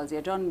داشت که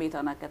رازیه جان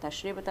میتونه که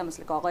تشریح بده،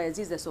 مثل که آقای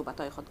عزیز در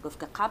صحبت‌های خود گفت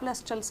که قبل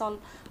از 40 سال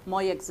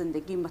ما یک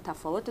زندگی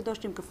متفاوت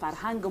داشتیم که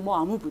فرهنگ ما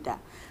عمو بوده.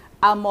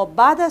 اما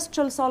بعد از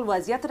 40 سال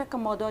وضعیت را که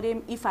ما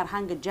داریم این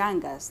فرهنگ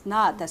جنگ است،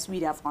 نه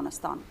تصویر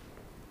افغانستان.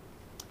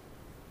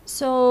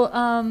 So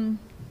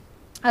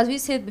as we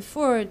said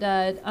before,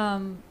 that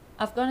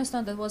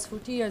Afghanistan that was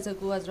 40 years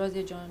ago, as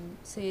Razia John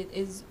said,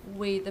 is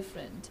way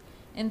different.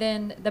 And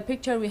then the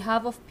picture we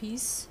have of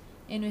peace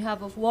and we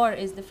have of war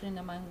is different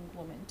among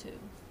women too.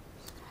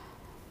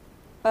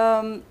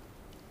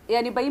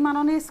 یعنی به این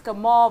معنا نیست که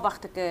ما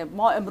وقتی که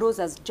ما امروز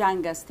از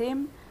جنگ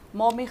هستیم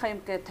ما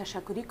میخوایم که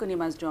تشکری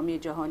کنیم از جامعه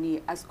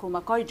جهانی، از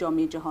کمک‌های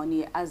جامعه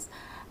جهانی، از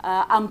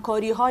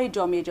همکاری‌های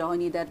جامعه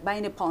جهانی. در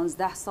بین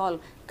 15 سال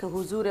که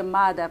حضور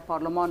ما در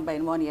پارلمان به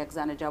عنوان یک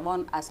زن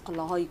جوان از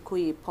قلعه‌های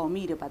کوه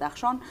پامیر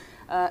بدخشان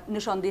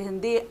نشان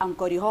دهنده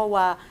همکاری‌ها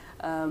و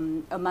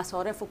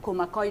مصارف و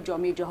کمک‌های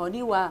جامعه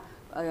جهانی و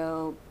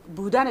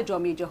بودن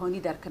جامعه جهانی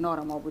در کنار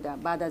ما بوده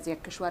بعد از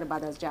یک کشور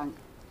بعد از جنگ.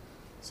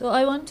 So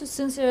I want to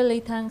sincerely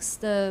thank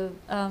the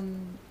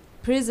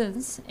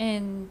presence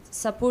and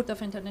support of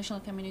international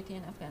community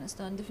in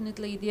Afghanistan.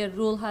 Definitely their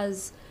role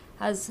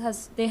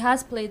has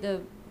played a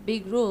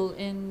big role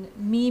in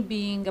me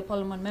being a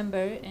parliament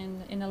member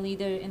and a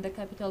leader in the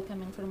capital,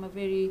 coming from a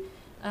very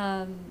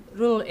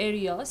rural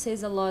area, says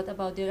a lot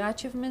about their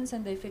achievements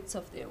and the effects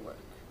of their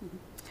work.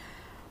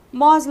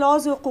 ما از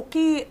لحاظ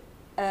حقوقی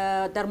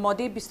در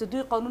ماده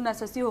 22 قانون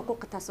اساسی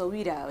حقوق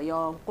تساویره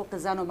یا حقوق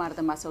زن و مرد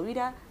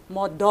مساویره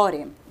ما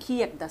داریم که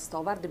یک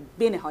دستاورد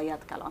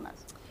بنهایت کلان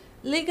است.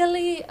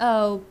 Legally,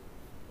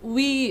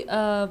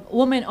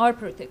 women are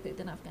protected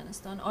in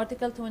Afghanistan.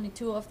 Article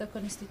 22 of the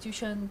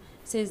Constitution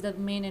says that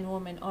men and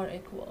women are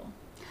equal.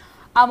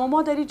 اما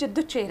ما در اینجا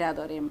دو چهره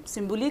داریم،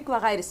 سمبولیک و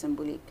غیر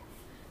سمبولیک.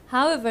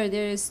 However,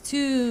 there is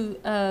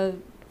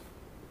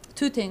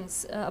two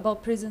things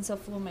about presence of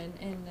women,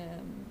 and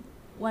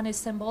one is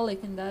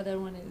symbolic and the other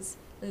one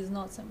is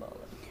not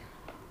symbolic.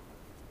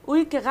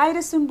 اویی که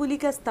غیر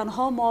سمبولیک است،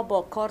 تنها ما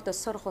با کارت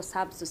سرخ و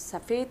سبز و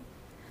سفید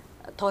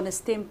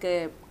تانستیم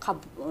که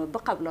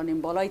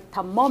بقبلانیم بالای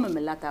تمام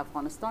ملت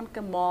افغانستان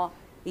که ما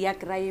یک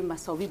رأی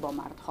مساوی با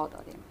مردها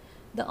داریم.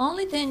 The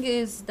only thing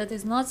that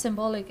is not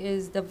symbolic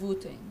is the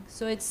voting.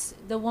 So it's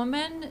the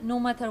woman, no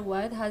matter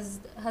what,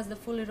 has the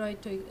full right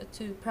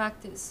to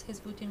practice his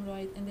voting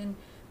right and then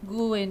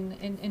go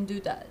and do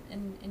that.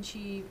 And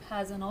she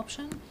has an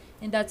option,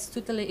 and that's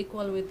totally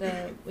equal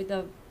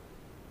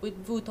with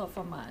vote of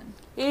a man.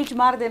 هیچ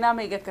مرد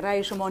نمیگه که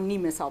رأی شما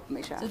نیم حساب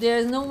میشه. So there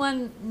is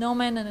no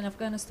man in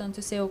Afghanistan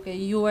to say, okay,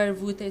 your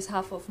vote is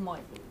half of my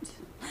vote.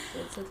 So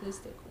it's at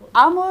least equal.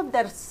 اما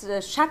در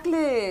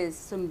شکل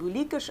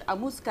سمبولیکش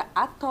اموز که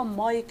حتی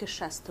مایی که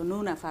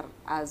 69 نفر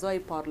اعضای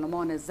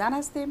پارلمان زن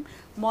هستیم،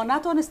 ما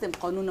نتونستیم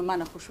قانون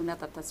من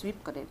خشونت را تصویب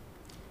کنیم.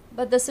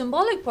 But the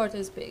symbolic part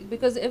is big,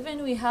 because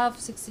even we have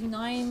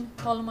 69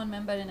 parliament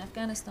members in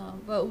Afghanistan,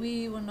 but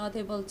we were not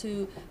able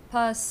to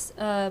pass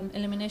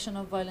elimination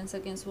of violence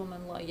against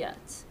women law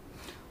yet.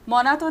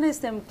 ما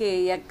نتونستیم که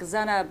یک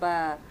زن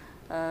به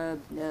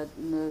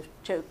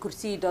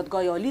کرسی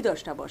دادگاه عالی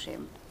داشته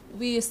باشیم.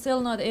 We are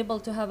still not able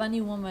to have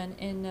any woman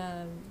in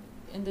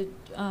the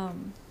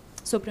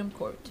Supreme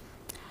Court.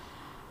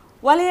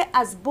 ولی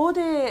از بعد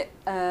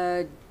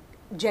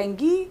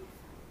جنگی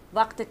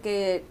وقتی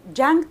که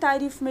جنگ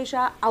تعریف میشه،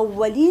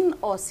 اولین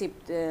آسیب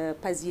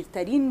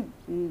پذیرترین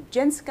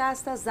جنس که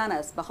است زن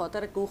است، به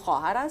خاطر که او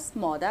خواهر است،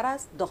 مادر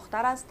است،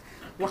 دختر است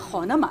و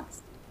خانم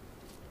است.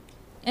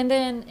 And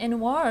then in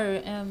war,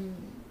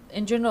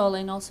 in general,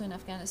 and also in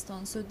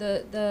Afghanistan, so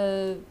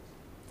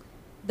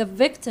the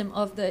victim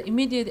of the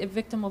immediate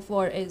victim of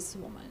war is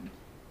women,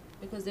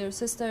 because they're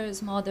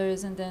sisters, mothers,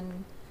 and then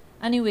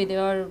anyway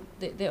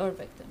they are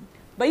victim.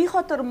 به این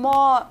خاطر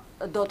ما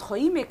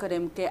دادخواهی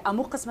میکنیم که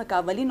امو قسم که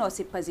اولین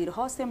آسیب پذیر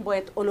هستیم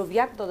باید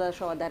اولویت داده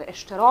شود در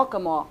اشتراک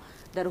ما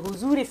در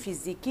حضور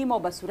فیزیکی ما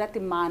به صورت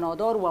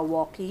معنادار و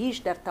واقعیش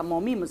در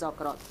تمامی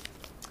مذاکرات.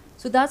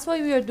 So that's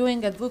why we are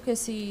doing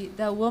advocacy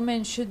that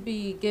women should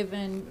be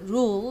given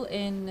role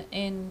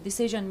in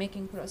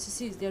decision-making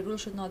processes. Their role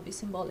should not be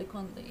symbolic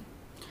only.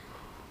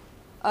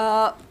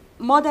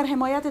 ما در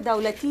حمایت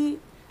دولتی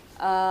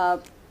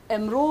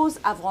امروز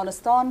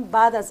افغانستان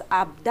بعد از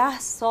 17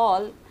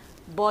 سال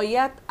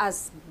باید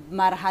از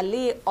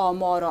مرحله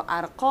آمار و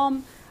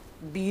ارقام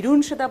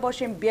بیرون شده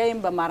باشیم،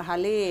 بیاییم به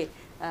مرحله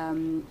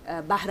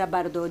بهره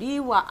برداری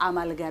و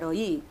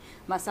عملگرایی.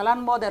 مثلا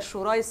ما در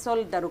شورای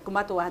صلح در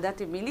حکومت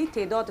وحدت ملی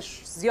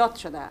تعدادش زیاد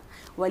شده،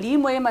 ولی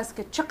مهم است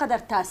که چقدر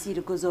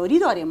تاثیرگذاری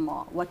داریم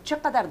ما و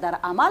چقدر در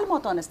عمل ما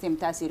تانستیم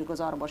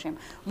تاثیرگذار باشیم.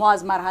 ما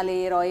از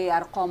مرحله ارائه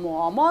ارقام و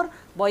آمار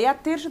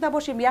باید تیر شده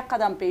باشیم، یک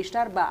قدم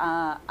پیشتر به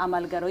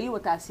عملگرایی و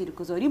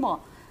تاثیرگذاری ما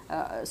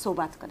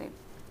صحبت کنیم.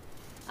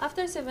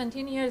 After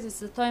 17 years, it's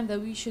the time that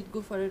we should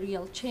go for a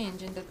real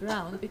change in the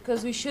ground,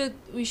 because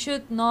we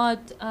should not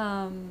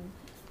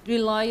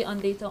rely on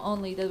data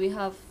only, that we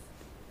have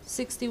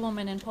 60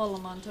 women in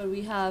parliament, or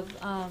we have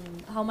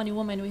how many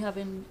women we have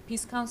in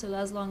peace council,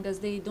 as long as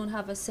they don't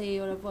have a say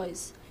or a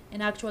voice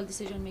in actual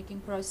decision-making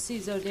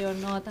processes, or they are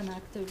not an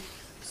active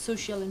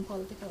social and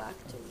political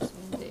actors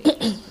when they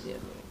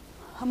their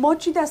role. ما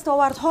چی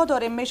دستاوردها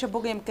داریم؟ میشه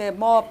بگیم که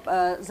ما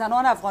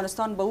زنان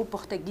افغانستان به او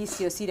پختگی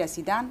سیاسی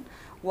رسیدن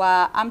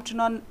و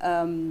همچنان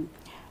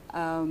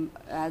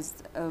از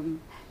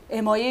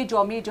حمایه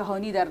جامعه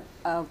جهانی در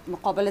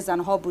مقابل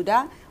زنها بوده،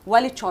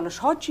 ولی چالش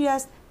ها چی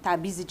است؟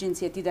 تبعیض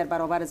جنسیتی در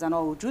برابر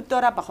زنها وجود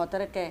داره، به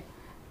خاطر که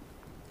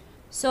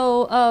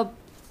So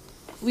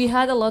we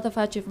had a lot of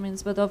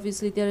achievements, but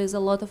obviously there is a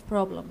lot of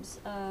problems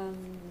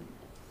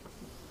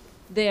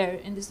there,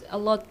 and there's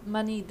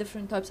many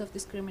different types of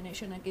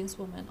discrimination against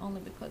women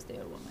only because they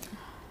are women.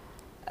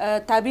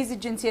 تبعیض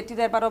جنسیتی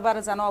در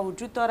برابر زنها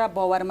وجود داره،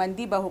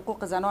 باورمندی به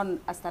حقوق زنان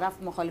از طرف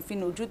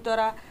مخالفین وجود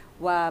داره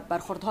و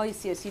برخوردهای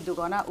سیاسی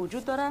دوگانه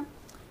وجود داره.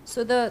 So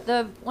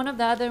one of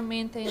the other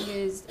main thing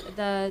is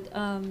that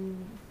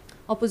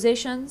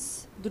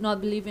oppositions do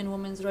not believe in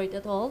women's right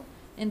at all,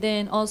 and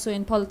then also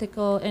in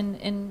political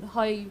in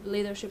high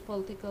leadership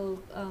political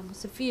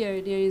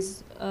sphere there is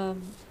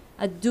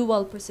a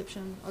dual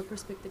perception or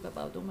perspective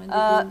about women.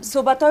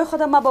 صحبت‌های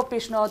خودم ما با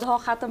پیشنهادها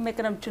ختم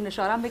میکنم چون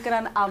اشاره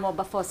میکنن، اما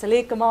با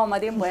فاصله که ما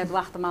آمدیم باید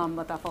وقت ما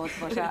متفاوت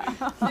باشه.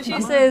 So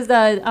she says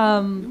that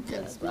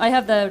I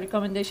have the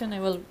recommendation, I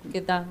will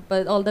get done,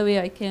 but all the way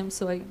I came,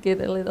 so I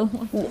get a little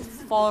more.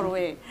 Far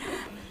away.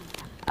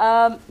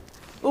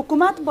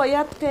 حکومت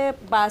باید که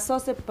با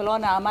اساس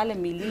پلان عمل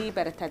ملی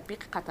برای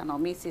تطبیق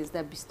قطعنامه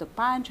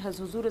 1325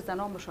 از حضور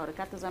زنان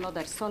مشارکت زنان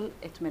در صلح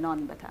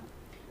اطمینان بده.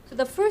 So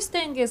the first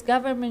thing is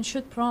government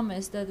should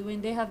promise that when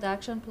they have the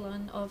action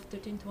plan of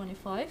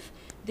 1325,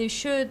 they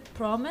should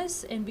promise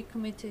and be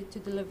committed to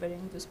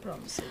delivering those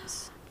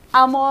promises.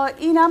 اما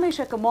این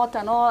همیشه که ما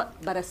تنها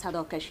برای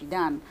صدا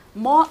کشیدن،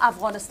 ما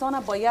افغانستان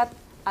باید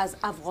از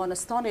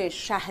افغانستان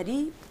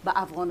شهری به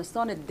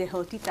افغانستان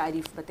دهاتی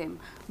تعریف بدیم.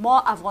 ما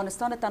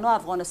افغانستان تنها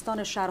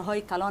افغانستان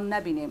شهرهای کلان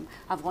نبینیم،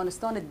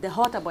 افغانستان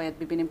دهات باید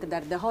ببینیم که در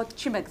دهات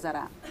چی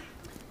مگذره.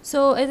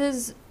 So it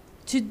is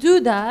to do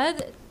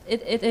that.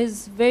 It is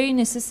very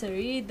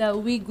necessary that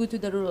we go to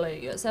the rural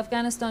areas.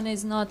 Afghanistan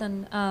is not an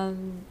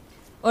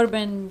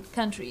urban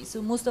country,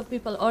 so most of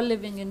people are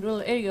living in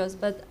rural areas,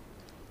 but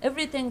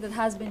everything that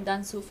has been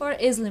done so far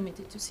is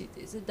limited to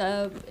cities.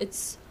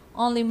 It's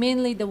only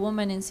mainly the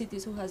women in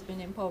cities who has been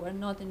empowered,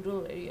 not in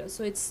rural areas.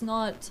 So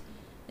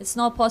it's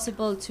not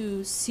possible to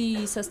see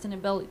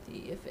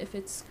sustainability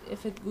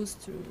if it goes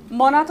through.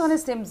 ما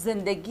نتونستیم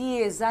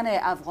زندگی زن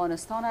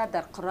افغانستان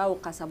در قرى و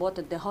قصبات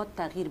دهات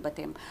تغییر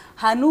بدیم.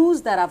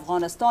 هنوز در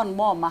افغانستان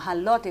ما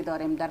محلات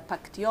داریم، در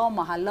پکتیا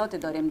محلات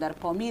داریم، در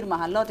پامیر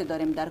محلات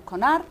داریم، در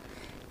کنر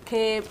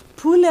که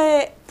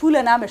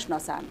پول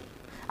نمیشناسن.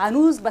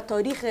 هنوز به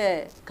تاریخ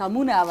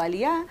کمون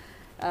اولیه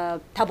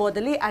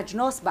تبادله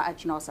اجناس به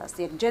اجناس است.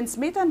 یک جنس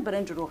میتن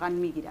برنج روغن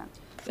میگیرن.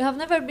 We have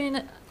never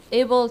been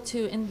able to,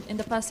 in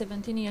the past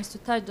 17 years, to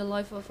touch the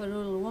life of a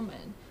rural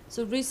woman.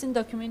 So recent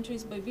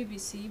documentaries by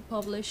BBC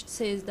published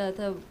says that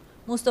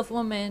most of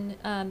women,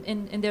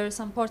 and there are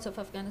some parts of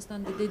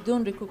Afghanistan that they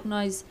don't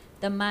recognize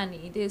the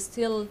money. They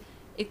still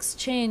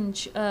exchange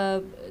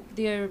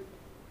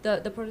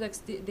the products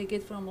they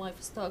get from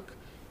livestock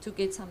to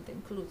get something,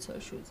 clothes or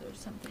shoes or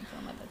something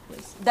from other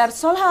place. در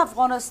صلح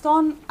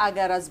افغانستان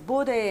اگر از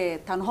بود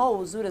تنها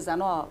حضور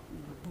زنها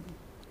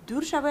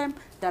دور شویم،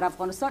 در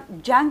افغانستان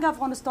جنگ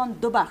افغانستان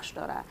دو بخش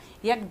داره،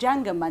 یک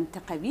جنگ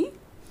منطقوی،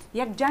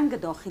 یک جنگ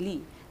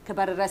داخلی که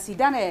برای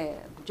رسیدن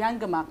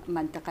جنگ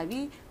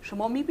منطقوی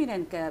شما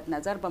میبینین که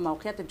نظر به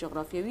موقعیت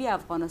جغرافیایی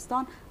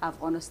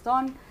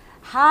افغانستان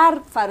هر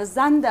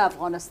فرزند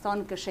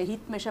افغانستان که شهید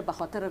میشه به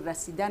خاطر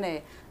رسیدن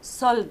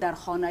صلح در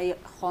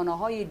خانه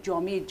های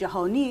جامعه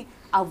جهانی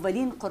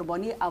اولین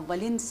قربانی،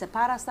 اولین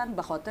سپر هستند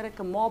به خاطر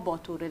که ما با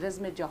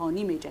تروریسم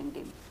جهانی می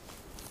جنگیم.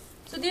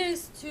 So there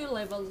is two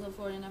levels of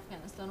war in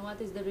Afghanistan.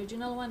 What is the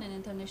regional one and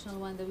international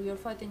one, that we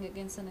are fighting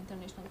against an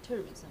international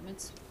terrorism.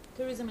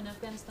 Terrorism in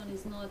Afghanistan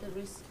is not a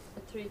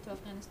threat to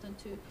Afghanistan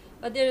too,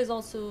 but there is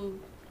also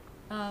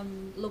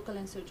local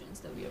insurgents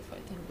that we are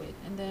fighting with,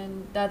 and then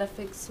that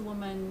affects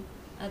women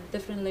at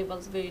different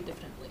levels very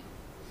differently.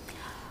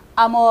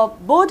 اما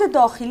بود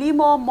داخلی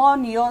ما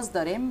نیاز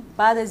داریم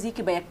بعد از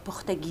اینکه به یک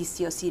پختگی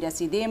سیاسی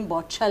رسیدیم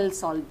با 40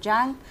 سال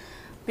جنگ.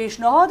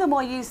 پیشنهاد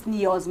ما است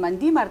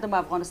نیازمندی مردم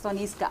افغانستان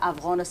است که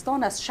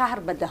افغانستان از شهر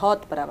به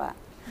دهات بروه.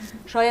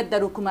 شاید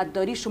در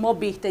حکومتداری شما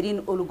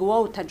بهترین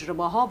الگوها و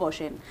تجربه ها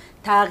باشین.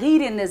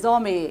 تغییر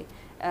نظام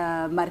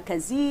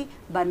مرکزی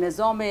به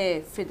نظام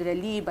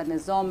فدرالی، به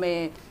نظام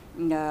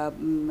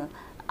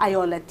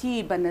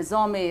ایالتی، به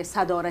نظام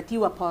صدارتی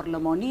و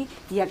پارلمانی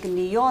یک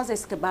نیاز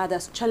است که بعد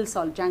از 40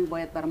 سال جنگ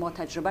باید بر ما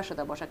تجربه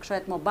شده باشه.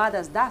 شاید ما بعد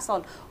از 10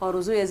 سال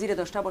آرزوی زیر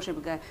داشته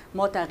باشیم که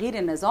ما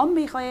تغییر نظام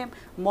میخوایم،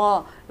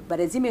 ما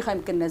برای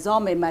میخوایم که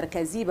نظام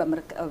مرکزی به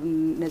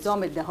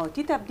نظام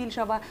دهاتی تبدیل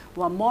شود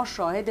و ما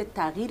شاهد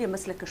تغییر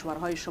مثل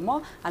کشورهای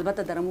شما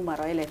البته در اون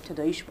مراحل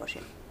ابتداییش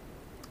باشیم.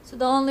 So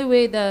the only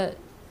way that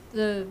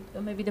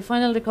maybe the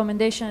final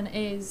recommendation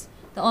is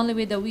the only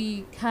way that we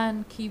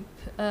can keep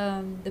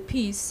the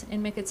peace and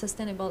make it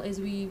sustainable is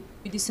we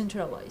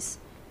decentralize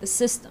the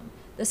system.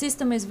 The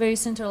system is very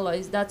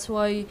centralized. That's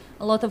why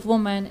a lot of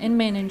women and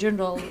men in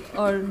general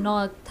are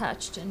not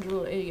touched in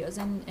rural areas.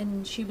 And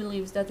she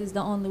believes that is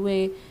the only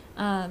way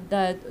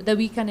that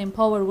we can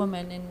empower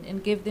women and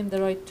give them the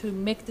right to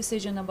make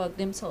decisions about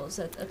themselves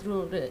at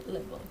rural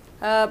level.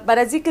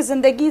 برای اینکه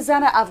زندگی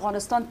زن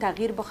افغانستان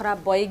تغییر بخوره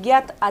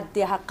باید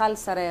حداقل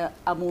سر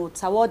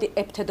سواد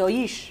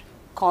ابتداییش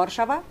کار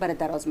شوه برای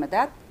دراز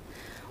مدت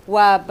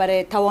و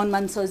برای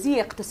توانمندسازی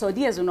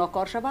اقتصادی از اونا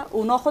کار شوه.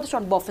 اونا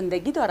خودشان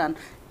بافندگی دارن.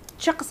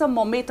 چه قسم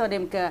ما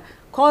میتونیم که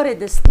کار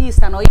دستی،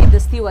 صنایع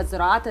دستی و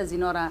زراعت از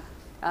اینا را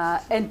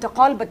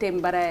انتقال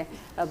بدیم برای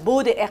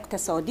بود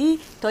اقتصادی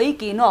تا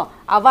اینکه اینا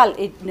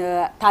اول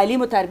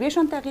تعلیم و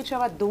تربیهشان تغییر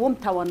شود، دوم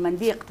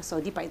توانمندی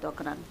اقتصادی پیدا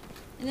کنن.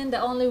 And then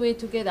the only way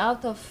to get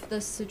out of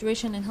this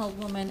situation and help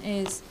women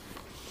is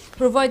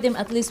provide them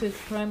at least with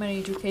primary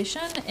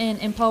education and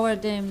empower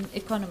them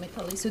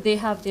economically so they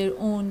have their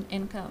own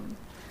income.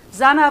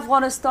 زن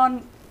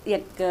افغانستان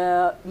یک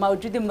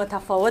موجود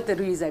متفاوت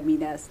روی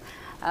زمین است.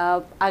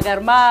 اگر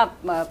ما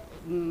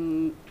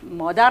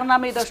مادر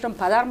نمی داشتم،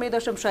 پدر می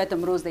داشتم، شاید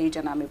امروز در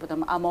اینجا نمی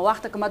بودم. اما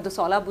وقتی که من 2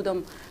 ساله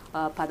بودم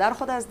پدر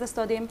خود از دست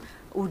دادیم،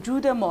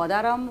 وجود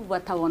مادرم و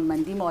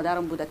توانمندی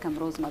مادرم بوده که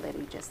امروز ما در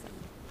اینجا هستم.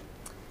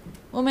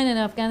 Women in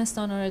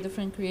Afghanistan are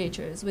different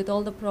creatures with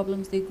all the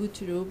problems they go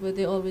through, but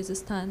they always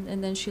stand. And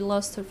then she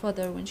lost her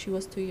father when she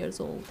was 2 years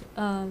old.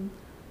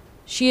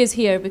 She is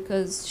here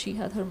because she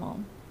had her mom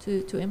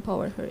to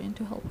empower her and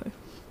to help her.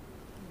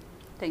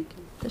 Thank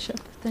you.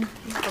 Thank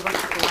you.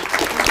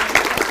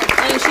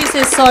 And she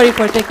says sorry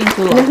for taking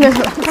too long. No,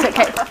 it's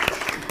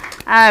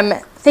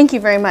okay. Thank you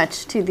very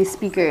much to the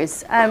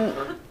speakers.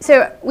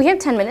 So we have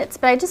 10 minutes,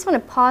 but I just want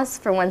to pause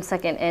for 1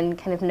 second and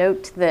kind of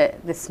note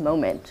this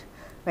moment.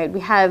 Right,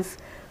 we have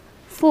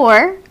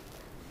 4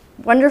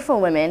 wonderful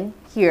women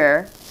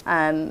here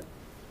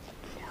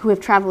who have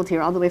traveled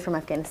here all the way from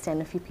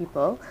Afghanistan, a few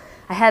people.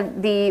 I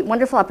had the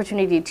wonderful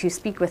opportunity to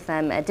speak with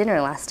them at dinner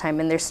last time,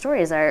 and their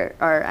stories are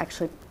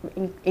actually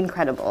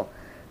incredible,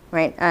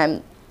 right?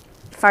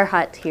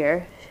 Farhat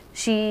here,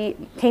 she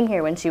came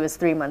here when she was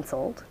 3 months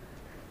old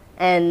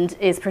and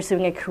is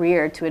pursuing a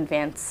career to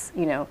advance,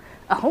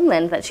 a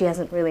homeland that she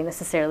hasn't really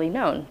necessarily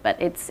known, but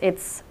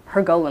it's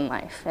her goal in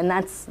life, and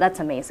that's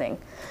amazing.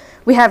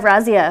 We have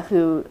Razia,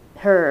 who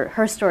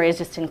her story is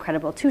just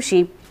incredible too.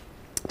 She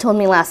told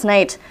me last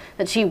night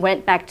that she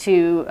went back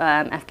to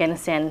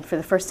Afghanistan for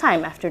the first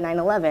time after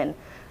 9/11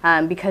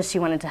 because she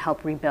wanted to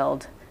help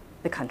rebuild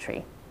the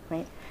country,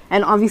 right?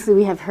 And obviously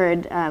we have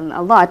heard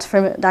a lot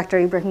from Dr.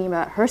 Ibrahimi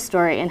about her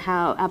story and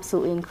how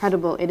absolutely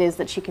incredible it is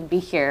that she can be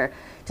here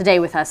today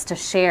with us to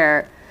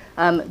share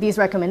these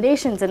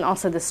recommendations and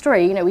also the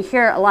story. We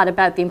hear a lot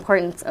about the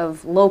importance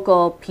of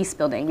local peace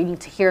building. We need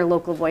to hear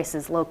local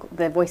voices,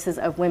 the voices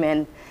of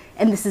women,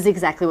 and this is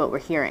exactly what we're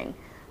hearing.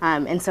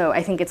 And so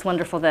I think it's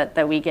wonderful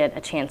that we get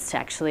a chance to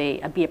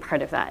actually be a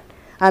part of that.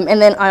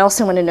 And then I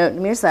also want to note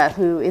Mirza,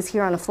 who is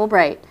here on a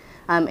Fulbright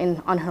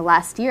on her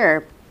last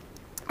year,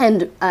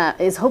 and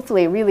is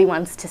hopefully really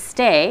wants to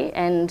stay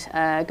and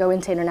go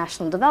into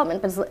international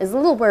development, but is a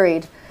little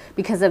worried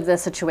because of the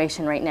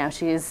situation right now.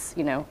 She is,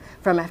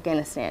 from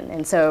Afghanistan,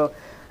 and so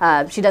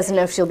she doesn't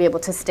know if she'll be able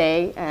to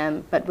stay,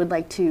 but would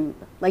like to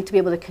be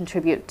able to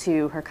contribute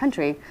to her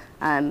country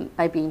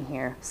by being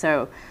here.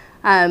 So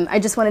I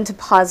just wanted to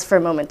pause for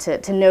a moment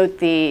to note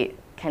the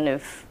kind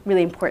of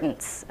really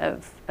importance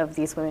of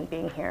these women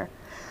being here.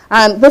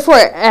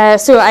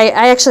 So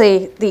I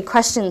actually, the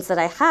questions that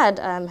I had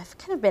have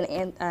kind of been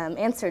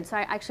answered, so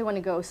I actually want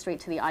to go straight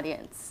to the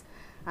audience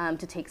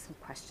to take some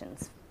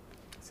questions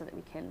so that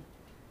we can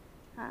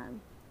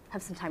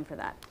have some time for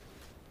that.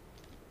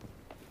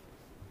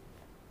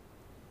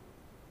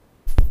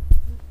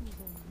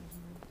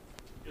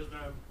 Yes,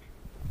 ma'am.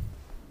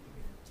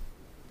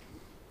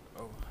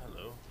 Oh,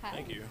 hello. Hi.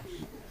 Thank you.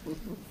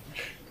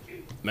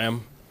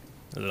 Ma'am,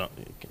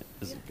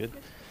 is it good?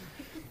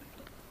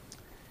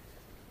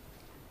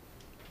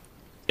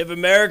 If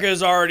America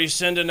is already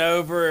sending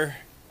over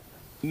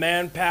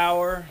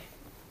manpower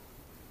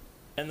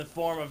in the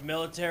form of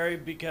military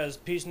because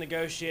peace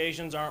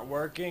negotiations aren't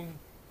working,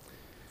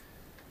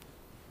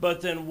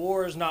 but then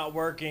war is not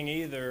working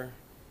either,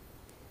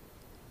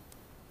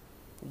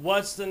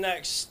 what's the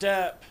next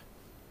step,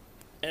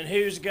 and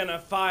who's gonna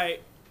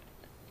fight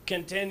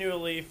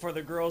continually for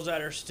the girls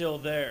that are still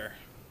there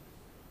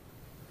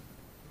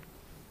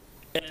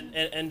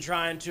and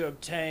trying to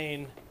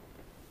obtain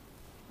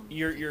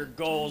your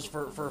goals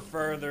for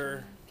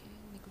further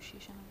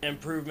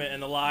improvement in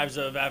the lives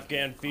of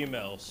Afghan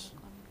females?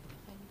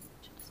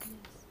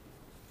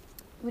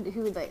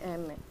 Who would like,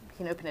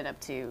 can open it up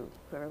to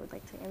whoever would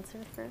like to answer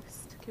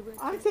first.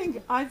 I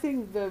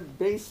think the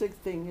basic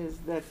thing is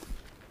that,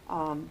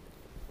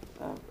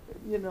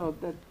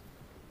 that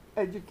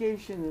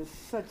education is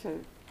such a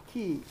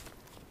key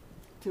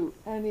to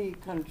any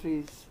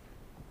country's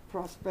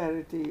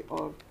prosperity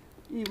or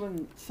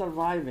even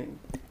surviving.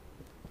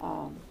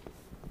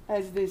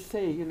 As they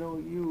say,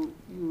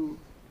 you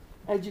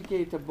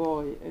educate a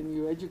boy and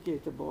you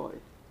educate a boy,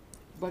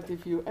 but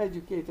if you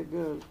educate a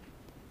girl,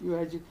 you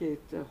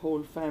educate the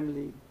whole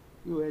family,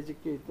 you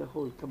educate the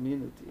whole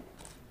community.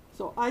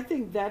 So I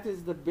think that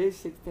is the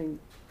basic thing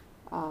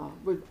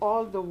with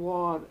all the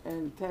war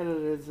and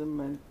terrorism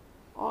and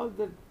all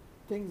the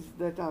things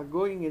that are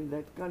going in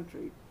that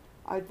country.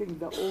 I think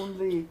the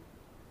only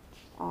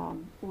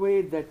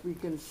way that we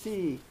can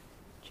see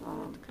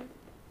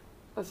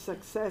a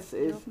success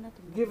is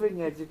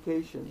giving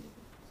education.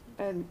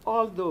 And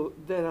although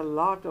there are a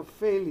lot of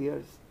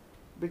failures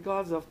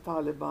because of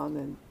Taliban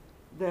and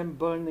them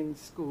burning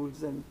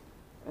schools and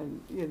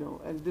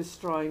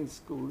destroying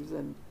schools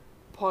and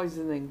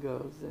poisoning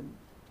girls,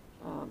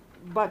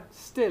 but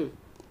still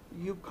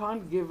you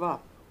can't give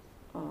up.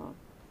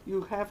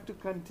 You have to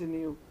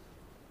continue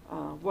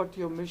what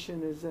your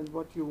mission is and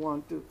what you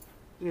want to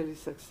really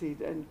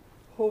succeed, and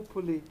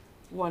hopefully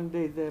one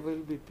day there will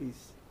be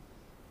peace.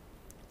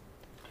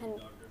 And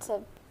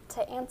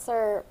to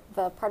answer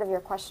the part of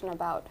your question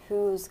about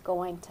who's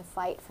going to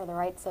fight for the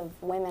rights of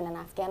women in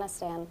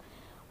Afghanistan,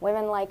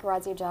 women like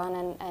Razia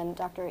Jan and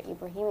Dr.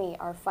 Ibrahimi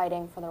are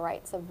fighting for the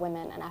rights of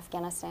women in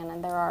Afghanistan,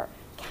 and there are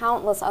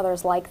countless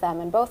others like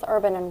them in both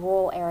urban and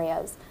rural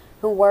areas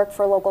who work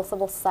for local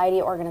civil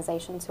society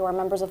organizations, who are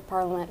members of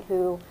parliament,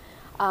 who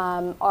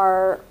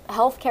are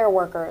healthcare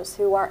workers,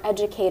 who are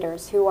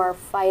educators, who are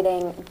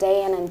fighting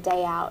day in and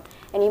day out.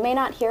 And you may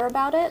not hear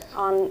about it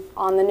on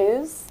the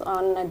news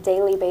on a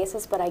daily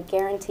basis, but I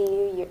guarantee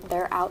you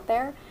they're out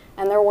there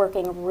and they're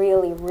working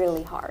really,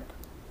 really hard.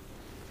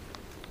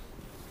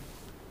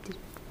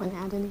 Want to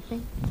add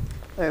anything?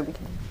 Or we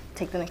can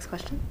take the next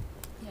question?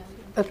 Yeah,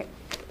 Okay.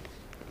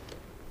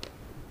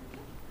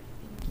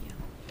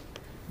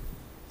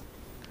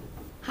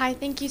 Hi,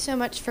 thank you so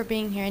much for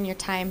being here and your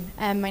time.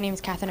 My name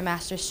is Catherine, a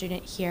master's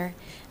student here.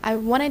 I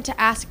wanted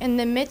to ask, in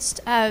the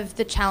midst of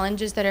the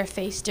challenges that are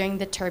faced during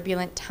the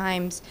turbulent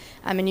times,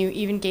 and you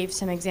even gave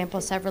some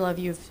examples, several of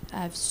you,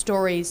 of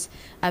stories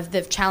of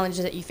the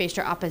challenges that you faced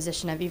or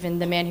opposition of, even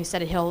the man who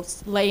said he'll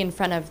lay in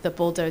front of the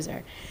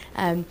bulldozer.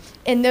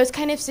 In those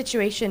kind of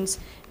situations,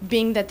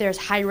 being that there's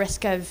high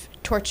risk of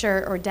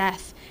torture or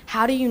death,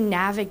 how do you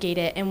navigate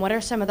it, and what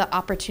are some of the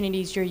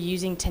opportunities you're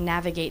using to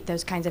navigate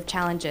those kinds of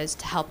challenges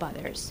to help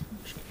others?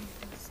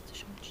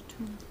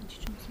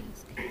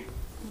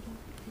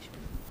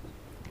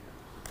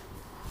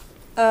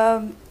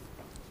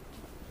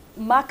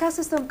 ما کس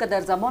هستم که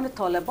در زمان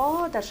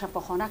طالبا در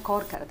شفاخانه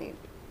کار کردیم.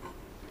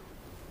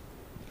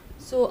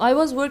 So I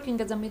was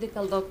working as a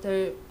medical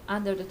doctor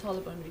under the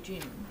Taliban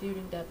regime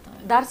during that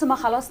time. درس ما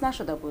خلاص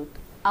نشده بود،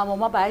 اما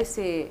ما به حیث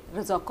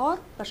رضاکار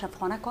به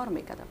شفاخانه کار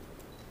میکردم.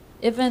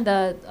 Even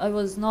that I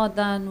was not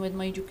done with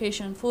my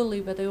education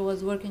fully, but I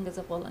was working as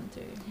a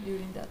volunteer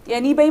during that time.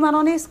 یعنی به این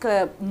معنا نیست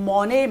که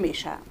مانع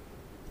میشه.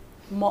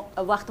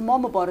 وقت ما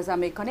مبارزه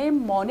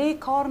میکنیم مانع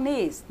کار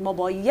نیست، ما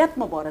باید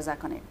مبارزه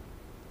کنیم.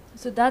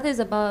 So that is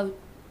about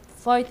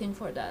fighting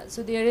for that.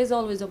 So there is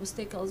always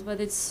obstacles, but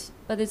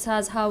it's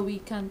as how we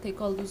can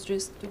take all those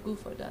risks to go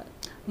for that.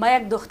 ما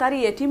یک دختر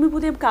یتیمی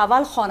بودیم که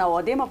اول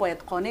خانواده ما باید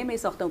قانع می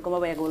ساختم که ما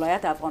به یک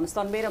ولایت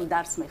افغانستان میرم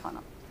درس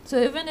میخوانم. So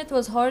even it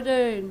was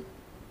harder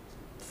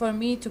for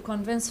me to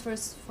convince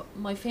first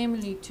my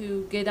family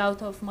to get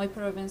out of my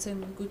province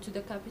and go to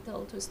the capital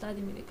to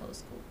study medical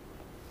school.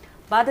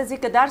 بعد از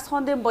اینکه درس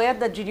خواندم باید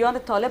در جریان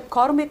طالب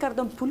کار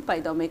میکردم، پول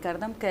پیدا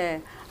میکردم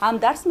که هم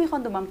درس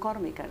میخواندم هم کار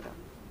میکردم.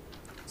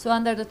 So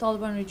under the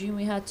Taliban regime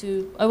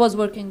I was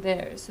working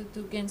there so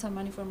to gain some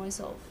money for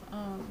myself.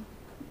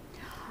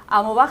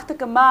 اما وقتی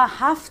که ما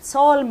 7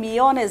 سال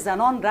میان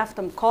زنان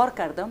رفتم کار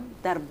کردم،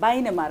 در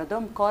بین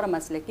مردم کار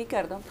مسلکی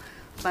کردم،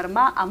 بر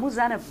ما امو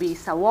زن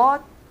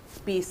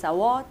بی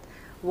سواد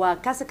و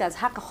کسی که از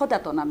حق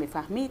خودتو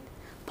نمیفهمید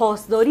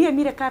پاسداری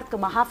میره کرد که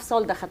ما 7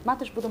 سال در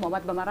خدمتش بودم،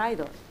 آمد به ما رای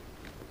داد.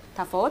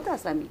 تفاوت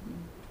است همین.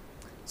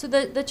 So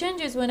the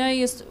changes when I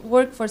used to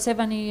work for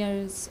 7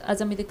 years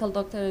as a medical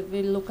doctor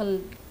in local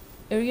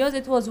areas,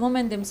 it was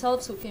women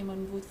themselves who came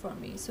and vote for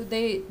me. So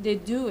they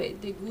do it.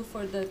 They go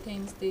for the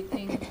things they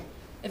think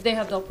if they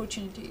have the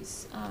opportunities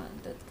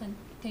that can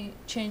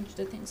change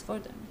the things for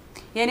them.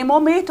 یعنی ما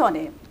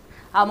میتونیم،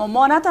 اما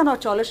ما نه تنها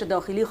چالش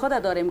داخلی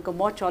خود داریم که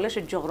ما چالش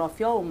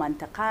جغرافیا و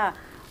منطقه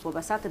و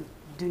بساط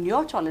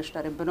دنیا چالش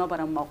داریم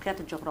بنابراین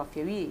موقعیت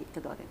جغرافیایی که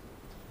داریم.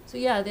 So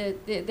yeah,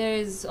 there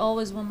is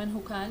always women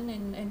who can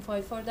and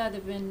fight for that.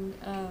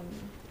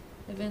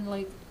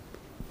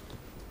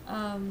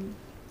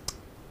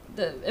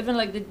 Even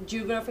like the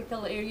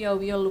geographical area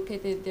we are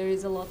located, there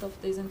is a lot of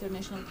this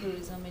international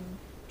tourism in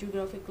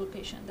geographic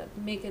location that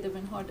make it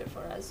even harder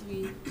for us. We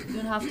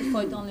don't have to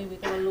fight only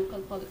with our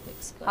local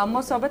politics.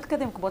 اما ثابت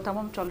کردیم که با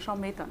تمام چالش‌ها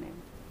میتونیم.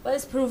 But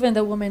it's proven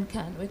that women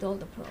can with all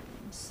the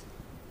problems.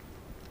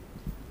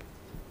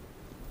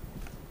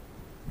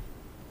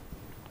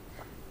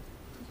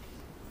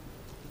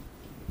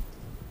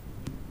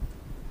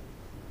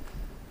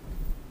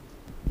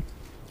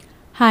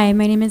 Hi,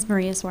 my name is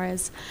Maria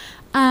Suarez.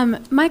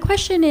 My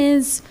question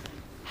is,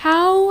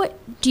 how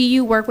do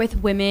you work with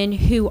women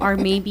who are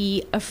maybe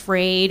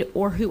afraid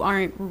or who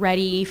aren't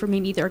ready for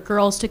maybe their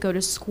girls to go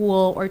to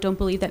school or don't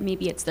believe that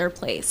maybe it's their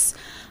place?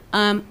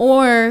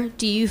 Or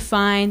do you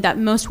find that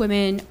most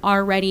women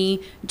are ready,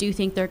 do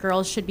think their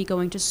girls should be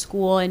going to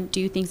school, and do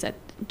you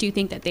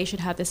think that they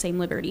should have the same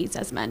liberties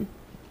as men?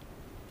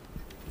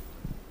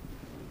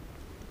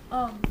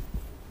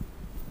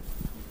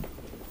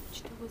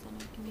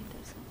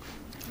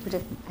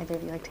 Either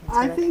of you like to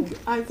answer that?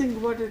 I think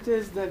what it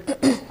is that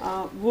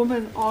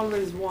women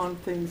always want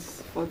things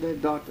for their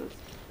daughters,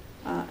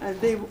 and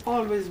they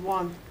always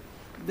want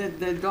that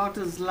their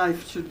daughter's life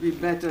should be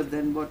better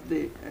than what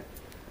they.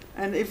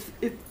 And if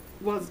it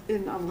was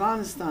in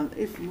Afghanistan,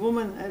 if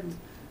women had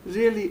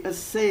really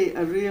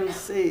a real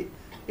say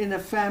in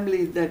a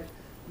family that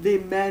they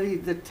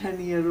married the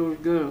 10-year-old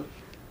girl,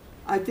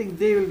 I think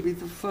they will be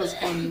the first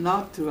one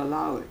not to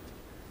allow it.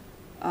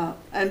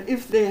 And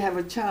if they have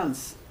a chance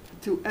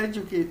to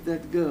educate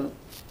that girl,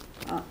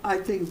 I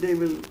think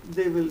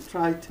they will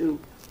try to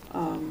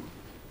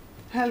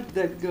help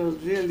that girl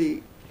really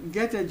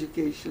get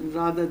education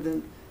rather than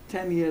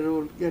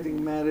 10-year-old getting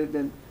married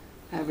and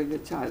having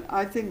a child.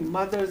 I think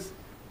mothers,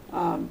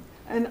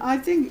 and I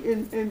think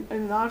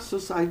in our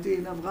society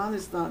in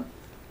Afghanistan,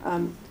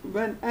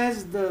 as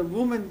the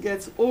woman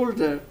gets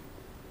older,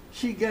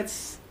 she gets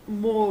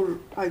more,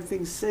 I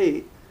think, say.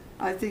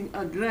 I think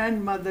a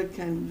grandmother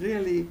can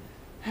really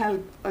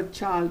help a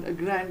child, a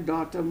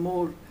granddaughter,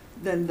 more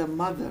than the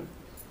mother,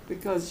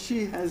 because she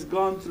has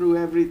gone through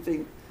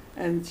everything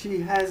and she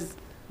has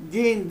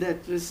gained that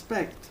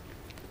respect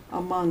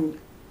among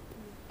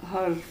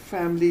her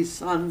family,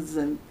 sons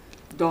and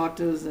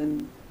daughters, and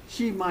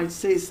she might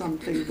say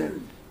something that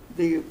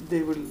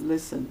they will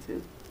listen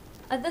to.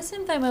 At the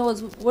same time, I was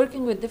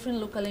working with different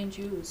local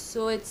NGOs.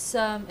 So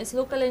it's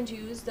local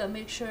NGOs that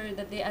make sure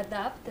that they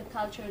adapt the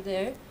culture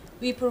there.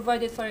 We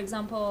provided, for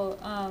example,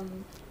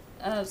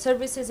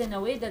 services in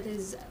a way that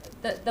is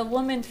that the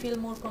woman feel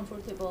more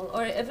comfortable,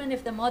 or even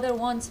if the mother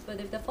wants, but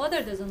if the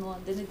father doesn't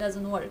want, then it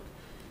doesn't work.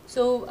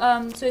 So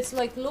so it's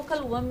like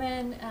local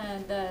women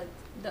and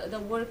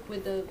the work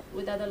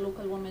with other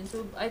local women. So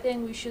I think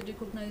we should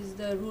recognize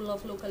the role of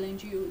local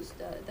NGOs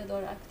that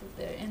are active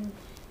there,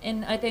 and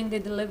I think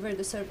they deliver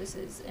the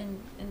services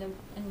in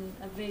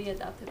a very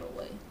adaptable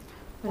way.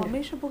 ما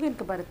میشه بگیم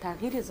که برای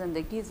تغییر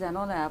زندگی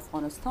زنان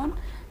افغانستان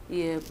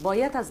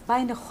باید از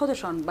بین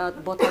خودشان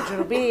با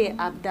تجربه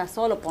 10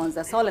 سال و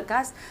 15 سال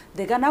کس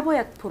دیگه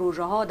نباید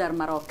پروژه ها در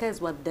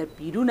مراکز و در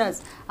بیرون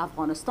از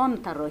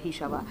افغانستان طراحی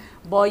شود،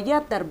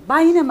 باید در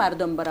بین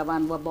مردم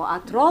بروند و با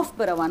اطراف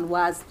بروند و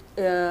از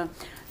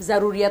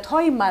ضروریت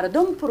های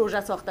مردم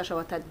پروژه ساخته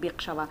شود،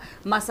 تطبیق شود.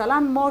 مثلا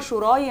ما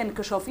شورای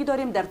انکشافی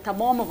داریم در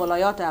تمام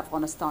ولایات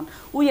افغانستان،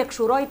 او یک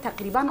شورای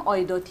تقریبا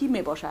عایداتی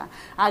می باشه.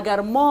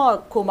 اگر ما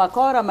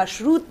کمک‌ها را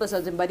مشروط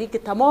بسازیم برای که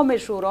تمام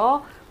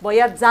شورا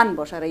باید زن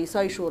باشه،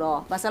 رئیسای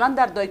شورا. مثلا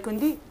در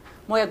دایکندی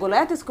ما یک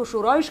ولایت است که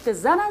شورایش که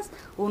زن است،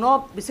 اونا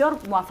بسیار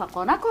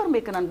موفقانه کار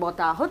میکنن، با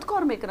تعهد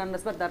کار میکنن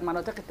نسبت در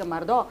مناطقی که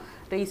مردا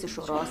رئیس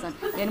شورا هستند.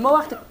 یعنی ما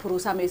وقتی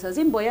پروسه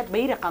میسازیم باید به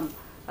این رقم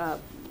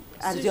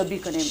ارزیابی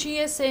کنیم. She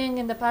is saying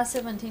in the past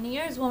 17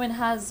 years, women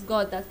has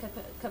got that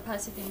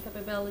capacity and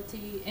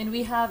capability, and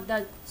we have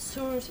that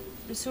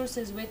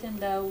resources within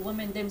the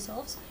women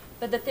themselves.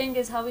 But the thing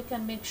is how we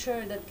can make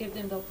sure that give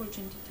them the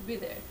opportunity to be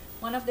there.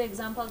 One of the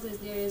examples is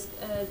there is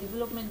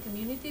development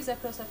communities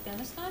across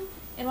Afghanistan,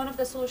 and one of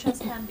the solutions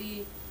can be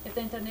if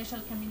the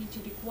international community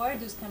require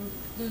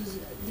those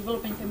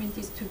developing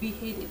communities to be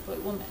headed by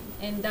women,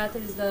 and that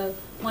is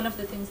one of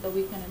the things that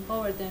we can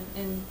empower them,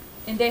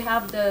 and they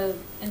have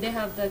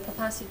the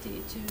capacity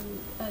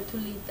to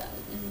lead that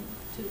and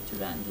to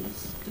run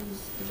those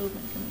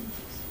development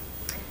communities.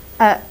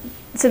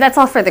 So that's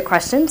all for the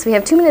questions. We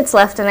have 2 minutes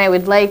left, and I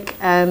would like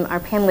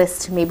our panelists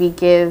to maybe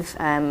give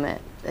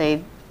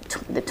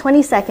the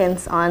 20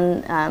 seconds on,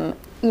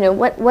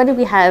 what do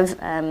we have?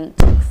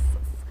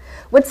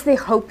 What's the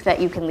hope that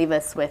you can leave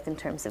us with in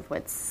terms of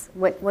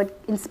what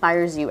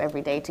inspires you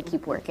every day to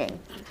keep working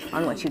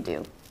on what you do?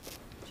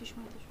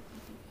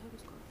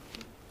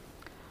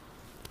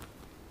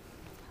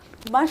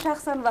 من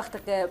شخصا وقتی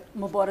که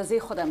مبارزه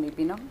خودم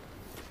میبینم،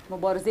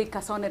 مبارزه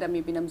کسانی را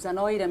میبینم،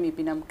 زنایی را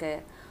میبینم که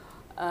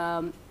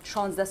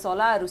 16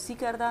 ساله عروسی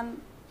کردن،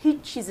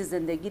 هیچ چیز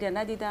زندگی را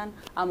ندیدن،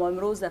 اما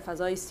امروز در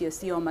فضای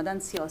سیاسی آمدن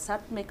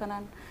سیاست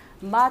میکنن.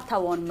 ما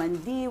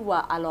توانمندی و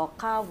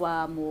علاقه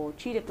و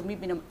چیزی که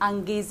میبینم،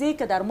 انگیزه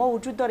که در ما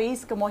وجود داره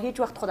است که ما هیچ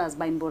وقت خود از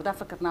بین برده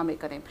فکر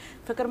نمیکنیم.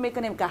 فکر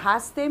میکنیم که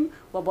هستیم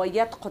و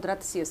باید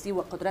قدرت سیاسی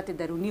و قدرت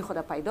درونی خود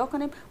پیدا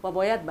کنیم و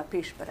باید به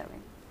پیش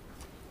برویم.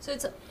 So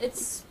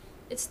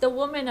it's the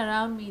women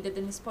around me that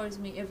inspires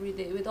me every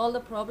day with all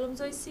the problems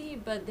I see,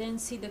 but then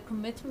see the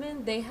commitment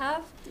they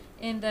have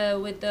and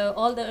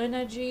all the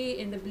energy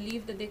and the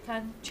belief that they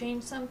can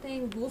change something,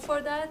 go for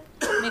that,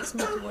 makes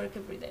me to work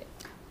every day.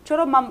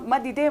 چرا ما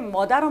دیدم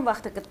مادرم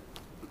وقتی که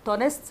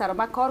تانست سر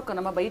ما کار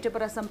کنم و به اینجا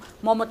برسم،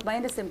 ما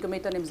مطمئن هستیم که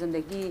میتونیم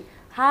زندگی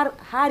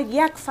هر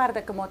یک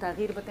فرد که ما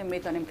تغییر بدیم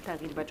میتونیم که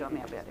تغییر به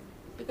جامعه بیاریم.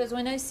 Because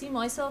when I see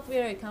myself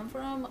where I come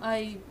from,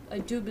 I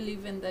do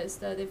believe in this,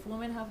 that if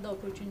women have the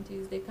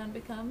opportunities, they can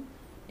become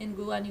and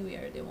go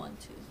anywhere they want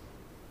to.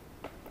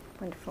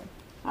 Wonderful.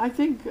 I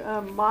think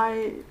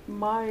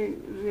my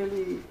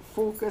really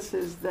focus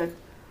is that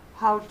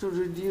how to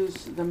reduce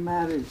the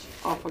marriage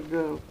of a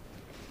girl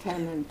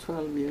 10 and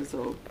 12 years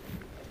old.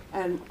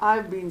 And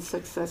I've been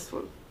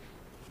successful.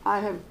 I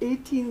have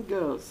 18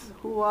 girls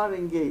who are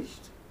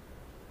engaged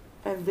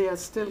and they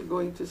are still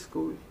going to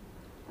school.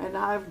 And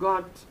I've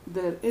got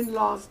their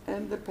in-laws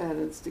and the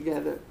parents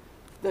together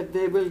that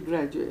they will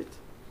graduate.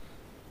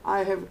 I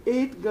have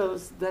 8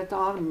 girls that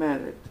are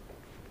married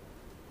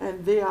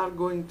and they are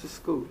going to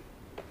school.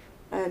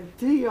 And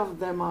 3 of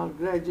them are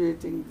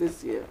graduating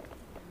this year.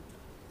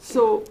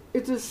 So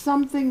it is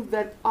something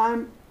that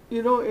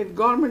in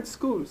government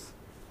schools,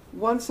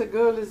 once a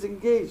girl is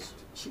engaged,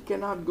 she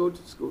cannot go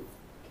to school.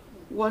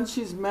 Once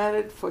she's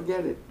married,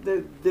 forget it.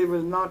 They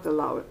will not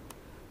allow it.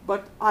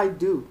 But I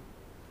do.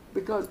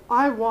 Because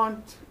I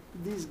want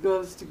these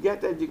girls to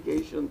get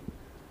education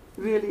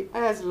really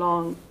as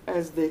long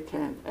as they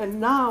can. And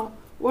now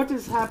what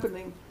is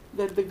happening,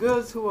 that the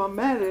girls who are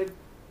married,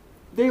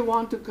 they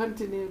want to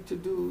continue to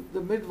do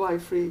the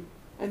midwifery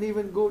and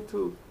even go to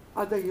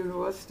other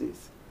universities.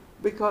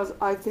 Because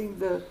I think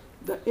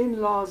the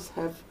in-laws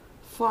have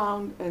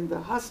found, and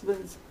the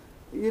husbands,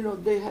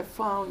 they have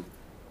found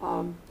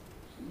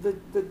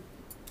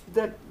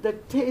the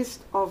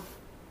taste of,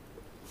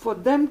 for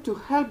them to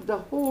help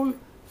the whole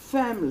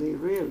family,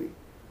 really.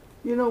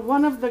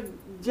 One of the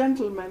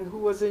gentlemen who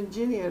was an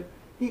engineer,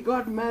 he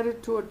got married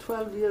to a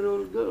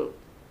 12-year-old girl.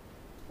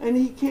 And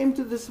he came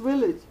to this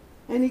village,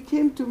 and he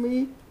came to me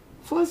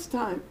first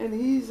time, and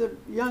he's a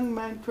young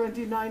man,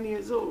 29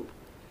 years old.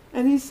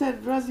 And he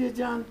said, Razia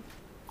Jan,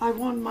 I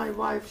want my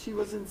wife, she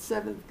was in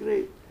 7th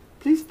grade.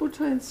 Please put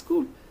her in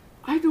school.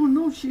 I don't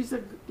know, she's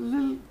a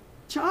little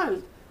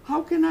child.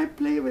 How can I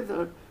play with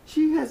her?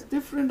 She has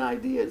different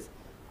ideas.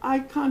 I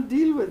can't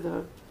deal with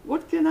her.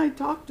 What can I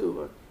talk to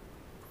her?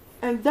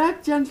 And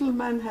that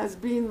gentleman has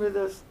been with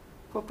us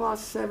for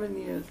past 7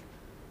 years.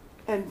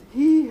 And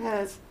he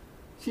has,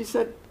 she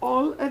said,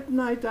 all at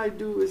night I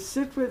do is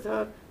sit with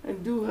her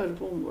and do her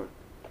homework.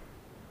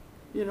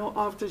 You know,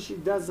 after she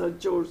does her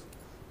chores,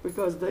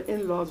 because the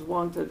in-laws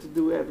want her to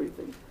do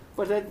everything.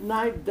 But at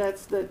night,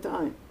 that's their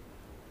time.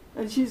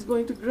 And she's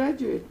going to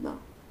graduate now.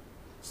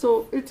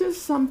 So it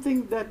is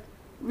something that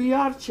we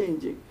are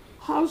changing.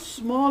 How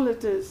small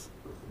it is,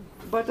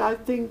 but I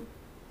think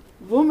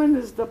woman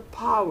is the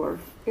power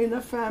in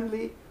a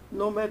family,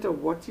 no matter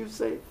what you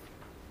say,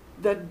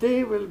 that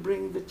they will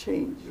bring the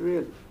change,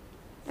 really.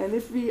 And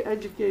if we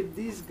educate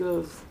these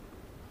girls,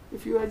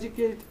 if you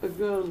educate a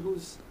girl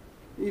who's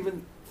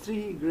even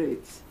 3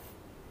 grades,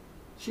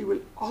 she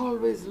will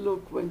always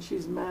look when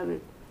she's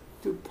married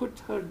to put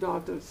her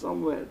daughter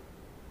somewhere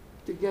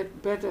to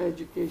get better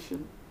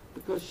education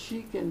because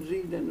she can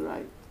read and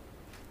write.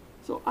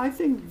 So I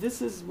think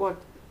this is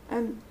what,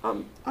 and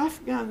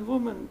Afghan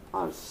women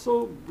are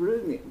so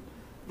brilliant.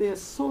 They are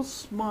so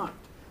smart.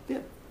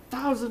 They're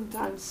 1,000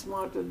 times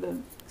smarter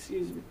than,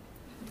 excuse me,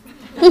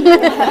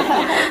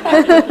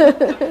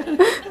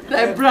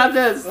 their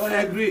brothers. Oh,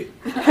 I agree.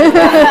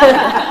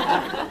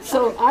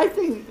 So I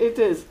think it's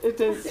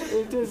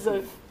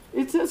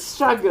a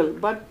struggle,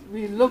 but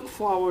we look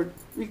forward.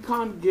 We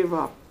can't give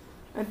up.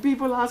 And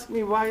people ask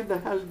me, why the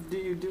hell do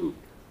you do?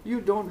 You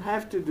don't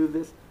have to do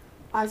this.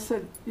 I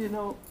said, you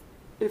know,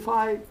 if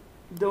I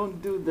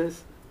don't do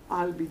this,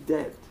 I'll be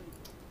dead.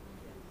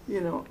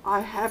 You know, I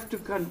have to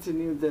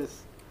continue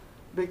this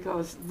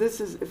because this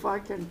is, if I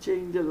can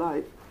change the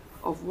life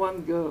of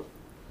one girl,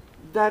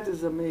 that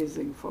is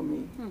amazing for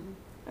me.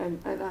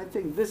 And I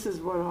think this is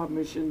what our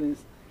mission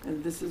is,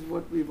 and this is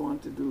what we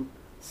want to do,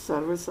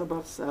 service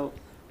above self.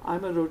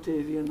 I'm a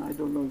Rotarian. I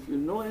don't know if you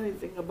know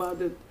anything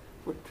about it,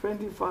 for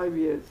 25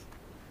 years.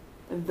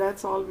 And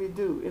that's all we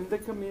do in the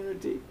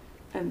community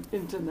and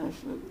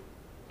internationally.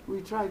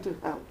 We try to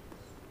help.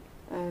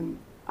 And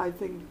I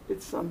think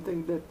it's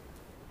something that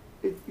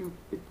it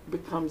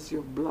becomes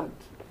your blood.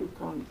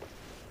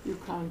 You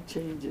can't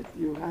change it.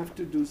 You have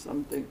to do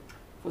something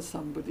for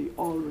somebody.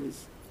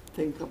 Always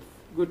think of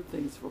good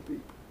things for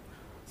people.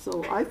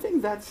 So I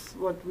think that's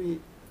what we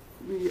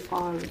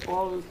are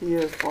all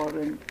here for,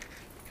 and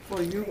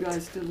for you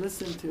guys to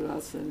listen to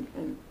us and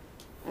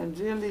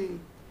really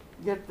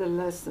get the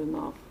lesson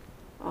of.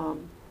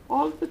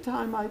 All the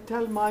time I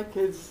tell my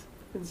kids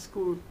in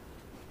school,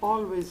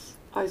 always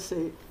I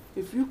say,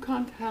 if you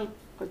can't help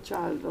a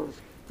child or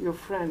your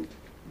friend,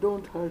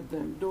 don't hurt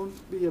them,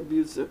 don't be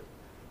abusive.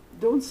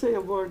 Don't say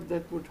a word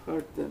that would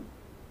hurt them,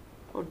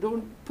 or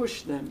don't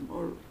push them.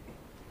 Or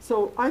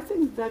so I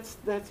think that's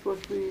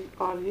what we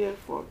are here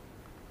for,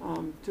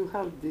 to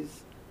help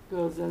these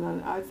girls.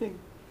 And I think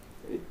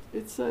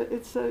it's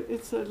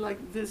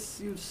like this.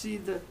 You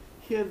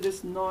hear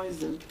this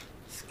noise and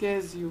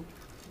scares you,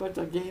 but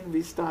again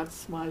we start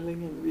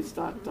smiling and we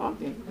start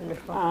talking,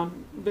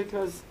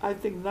 because I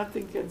think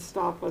nothing can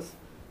stop us.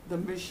 The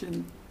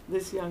mission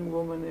this young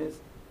woman is,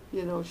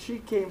 you know, she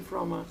came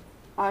from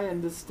I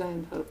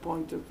understand her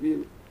point of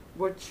view.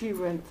 What she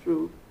went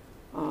through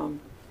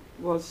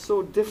was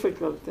so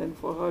difficult, and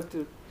for her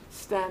to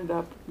stand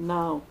up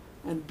now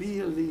and be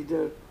a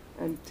leader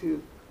and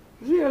to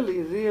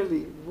really,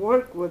 really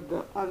work with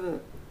the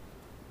other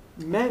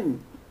men,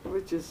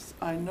 which is,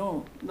 I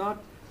know,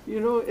 not, you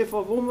know, if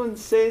a woman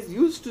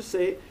used to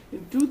say,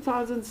 in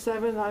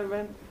 2007 I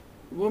went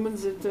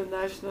Women's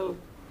International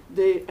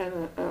Day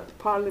and a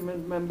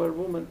parliament member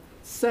woman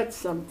said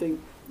something,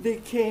 they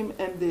came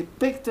and they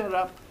picked her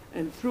up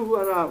and threw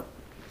her out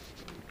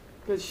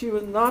because she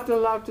was not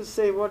allowed to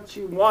say what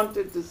she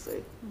wanted to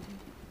say.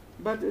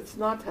 But it's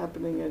not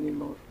happening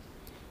anymore.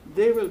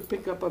 They will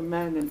pick up a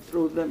man and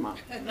throw them out.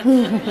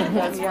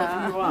 That's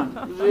what we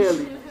want,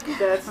 really.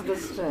 That's the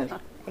strength.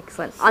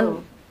 Excellent.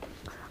 So,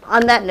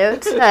 on that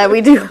note,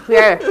 we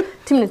are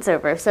 2 minutes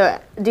over. So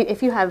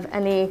if you have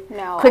any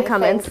quick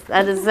comments,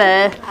 that is,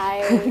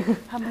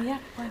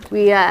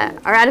 we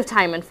are out of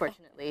time,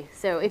 unfortunately.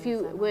 So if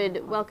you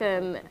would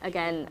welcome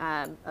again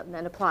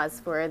an applause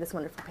for this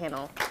wonderful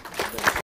panel.